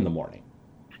wake up in the morning.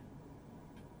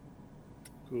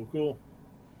 Cool.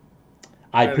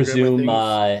 I presume,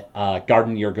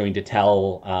 Garden, you're going to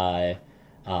tell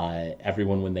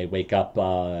everyone when they wake up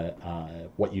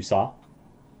what you saw?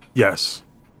 Yes.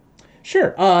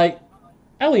 Sure.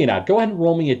 Elianad, go ahead and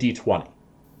roll me a d20.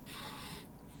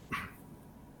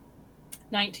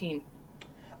 19.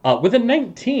 With a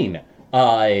 19,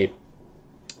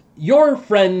 your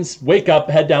friends wake up,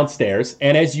 head downstairs,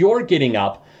 and as you're getting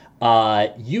up,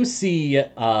 you see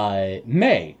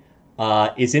May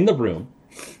is in the room,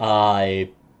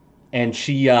 and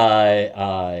she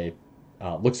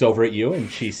looks over at you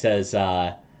and she says,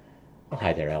 "Oh,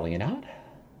 hi there, Elianad."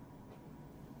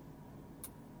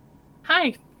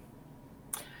 Hi.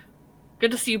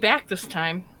 Good to see you back this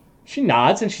time. She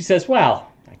nods and she says,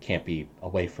 "Well, I can't be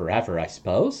away forever, I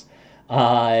suppose."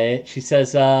 She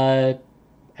says,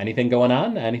 "Anything going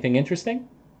on? Anything interesting?"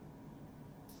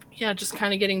 Yeah, just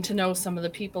kind of getting to know some of the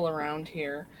people around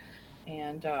here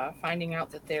and finding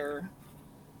out that they're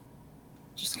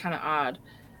just kind of odd.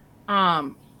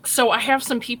 So I have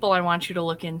some people I want you to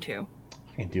look into.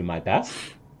 I can do my best.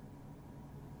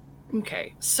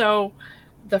 Okay, so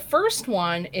the first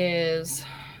one it's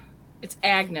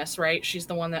Agnes, right? She's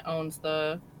the one that owns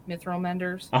the Mithril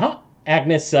Menders.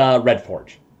 Agnes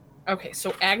Redforge. Okay,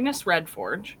 so Agnes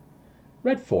Redforge.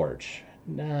 Redforge.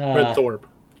 Redthorpe.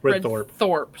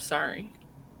 Redthorpe, sorry.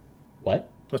 What?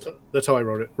 That's how I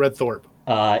wrote it. Redthorpe.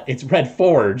 It's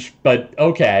Redforge, but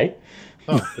okay.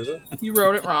 Oh, is it? You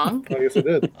wrote it wrong. I guess I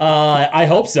did. I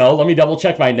hope so. Let me double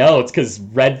check my notes, because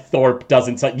Redthorpe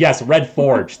doesn't say... Yes,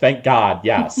 Redforge. Thank God,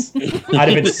 yes. I'd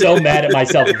have been so mad at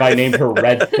myself if I named her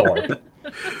Redthorpe.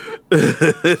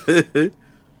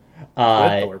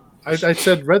 Redthorpe. I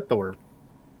said Redthorpe.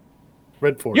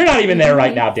 Redforge. You're not even there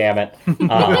right now, damn it.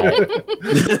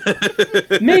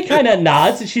 May kind of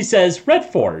nods and she says,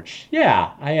 Redforge.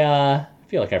 Yeah, I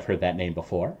feel like I've heard that name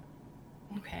before.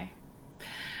 Okay.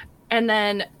 And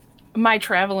then my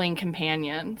traveling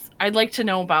companions. I'd like to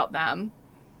know about them.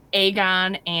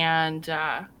 Aegon and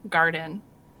Garden.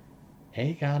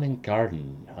 Aegon and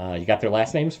Garden. You got their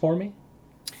last names for me?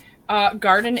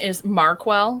 Garden is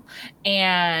Markwell,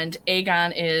 and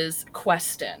Aegon is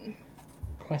Queston.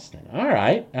 Queston. All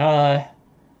right.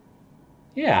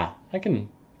 Yeah, I can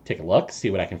take a look, see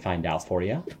what I can find out for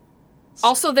you.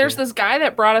 Also, there's this guy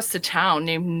that brought us to town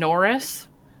named Norris.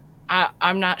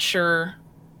 I'm not sure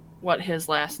what his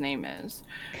last name is.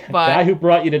 But guy who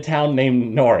brought you to town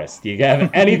named Norris. Do you have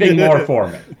anything more for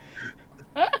me?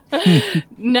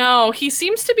 No, he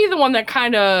seems to be the one that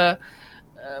kind of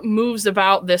moves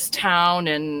about this town,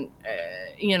 and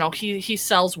he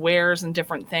sells wares and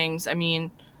different things. I mean,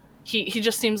 he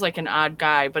just seems like an odd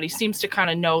guy, but he seems to kind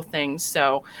of know things.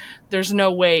 So there's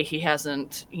no way he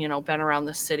hasn't, been around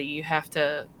the city. You have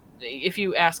to, if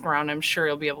you ask around, I'm sure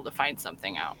you'll be able to find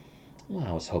something out. Well,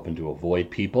 I was hoping to avoid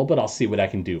people, but I'll see what I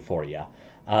can do for you.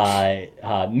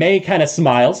 May kind of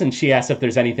smiles, and she asks if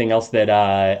there's anything else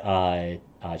that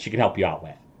she can help you out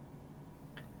with.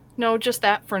 No, just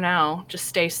that for now. Just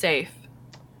stay safe.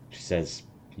 She says,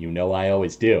 I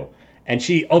always do. And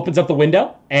she opens up the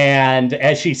window, and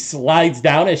as she slides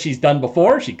down, as she's done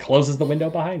before, she closes the window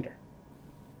behind her.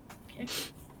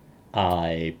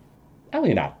 Okay.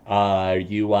 Elena, are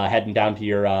you heading down to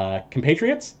your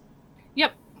compatriots?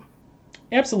 Yep.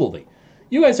 Absolutely.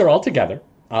 You guys are all together.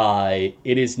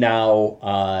 It is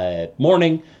now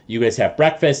morning. You guys have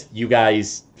breakfast. You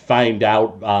guys find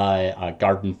out,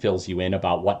 Garden fills you in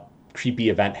about what creepy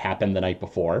event happened the night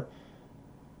before.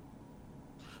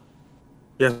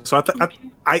 Yeah, so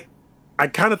I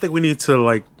kind of think we need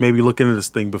to maybe look into this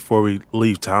thing before we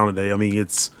leave town today. I mean,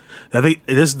 I think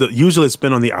it is usually it's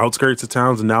been on the outskirts of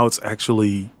towns, and now it's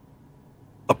actually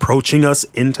approaching us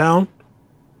in town.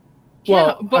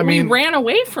 Well, yeah, but we ran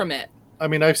away from it. I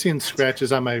mean, I've seen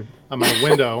scratches on my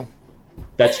window.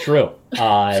 That's true.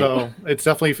 So it's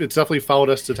definitely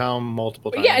followed us to town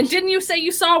multiple times. Yeah, and didn't you say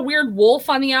you saw a weird wolf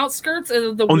on the outskirts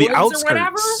of the woods or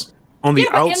whatever? On the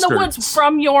outskirts. In the woods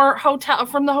from your hotel,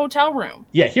 from the hotel room.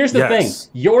 Yeah, here's the thing.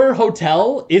 Your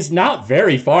hotel is not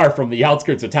very far from the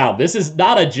outskirts of town. This is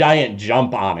not a giant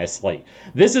jump, honestly.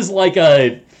 This is like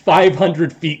a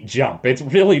 500 feet jump. It's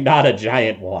really not a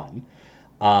giant one.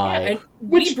 And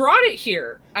we brought it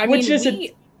here. Which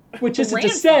isn't to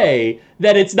say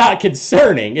that it's not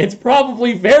concerning. It's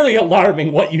probably very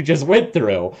alarming what you just went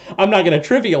through. I'm not going to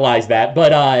trivialize that,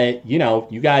 but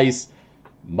you guys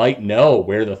might know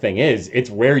where the thing is.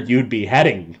 It's where you'd be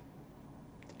heading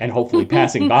and hopefully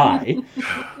passing by.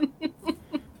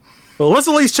 Well, let's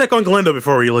at least check on Glenda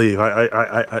before we leave.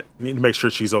 I need to make sure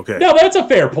she's okay. No, that's a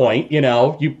fair point. You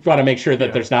want to make sure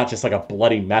that there's not just like a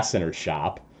bloody mess in her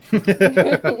shop.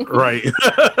 Right.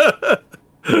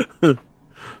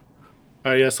 All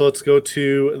right, yeah, so let's go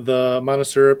to the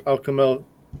Monosyrup Alchemel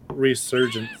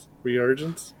Resurgence.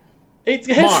 It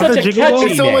has such a catchy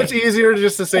It's so much easier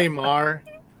just to say Mar.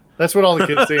 That's what all the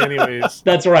kids say anyways.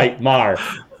 That's right, Mar.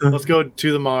 Let's go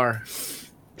to the Mar.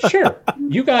 Sure.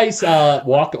 You guys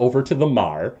walk over to the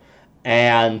Mar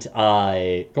and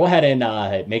go ahead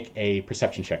and make a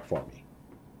perception check for me.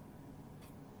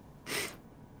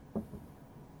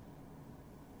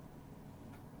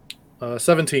 Uh,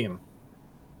 17.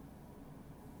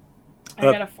 I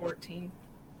got a 14.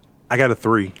 I got a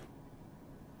 3.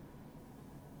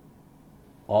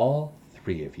 All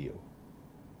three of you,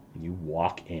 when you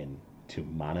walk in to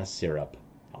Monosyrup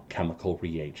Alchemical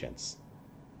Reagents,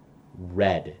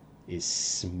 red is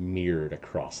smeared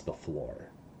across the floor.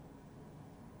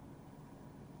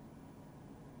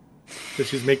 So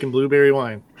she's making blueberry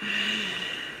wine.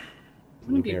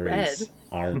 Blueberries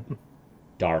are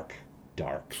dark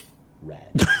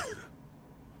red.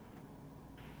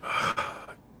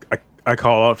 I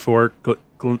call out for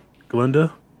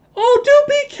Glenda. Oh, do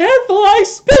be careful! I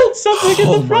spilled something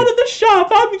in the front of the shop.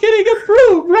 I'm getting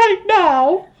approved right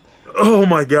now. Oh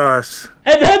my gosh!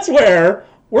 And that's where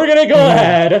we're gonna go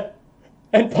ahead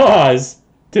and pause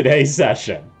today's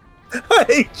session. I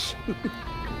hate you.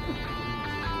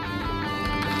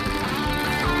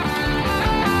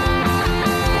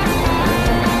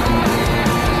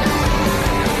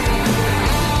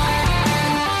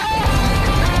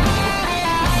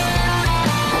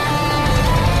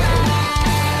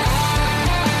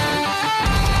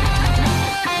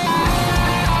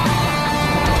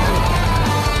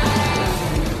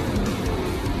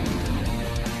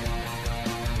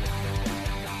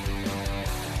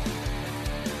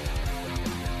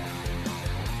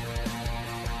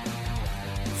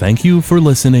 Thank you for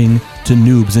listening to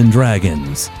Noobs and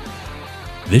Dragons.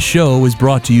 This show is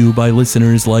brought to you by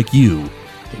listeners like you.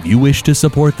 If you wish to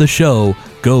support the show,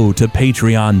 go to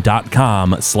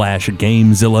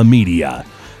patreon.com/Gamezilla Media.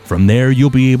 From there, you'll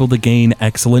be able to gain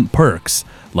excellent perks,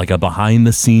 like a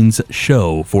behind-the-scenes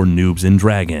show for Noobs and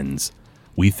Dragons.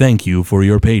 We thank you for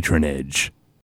your patronage.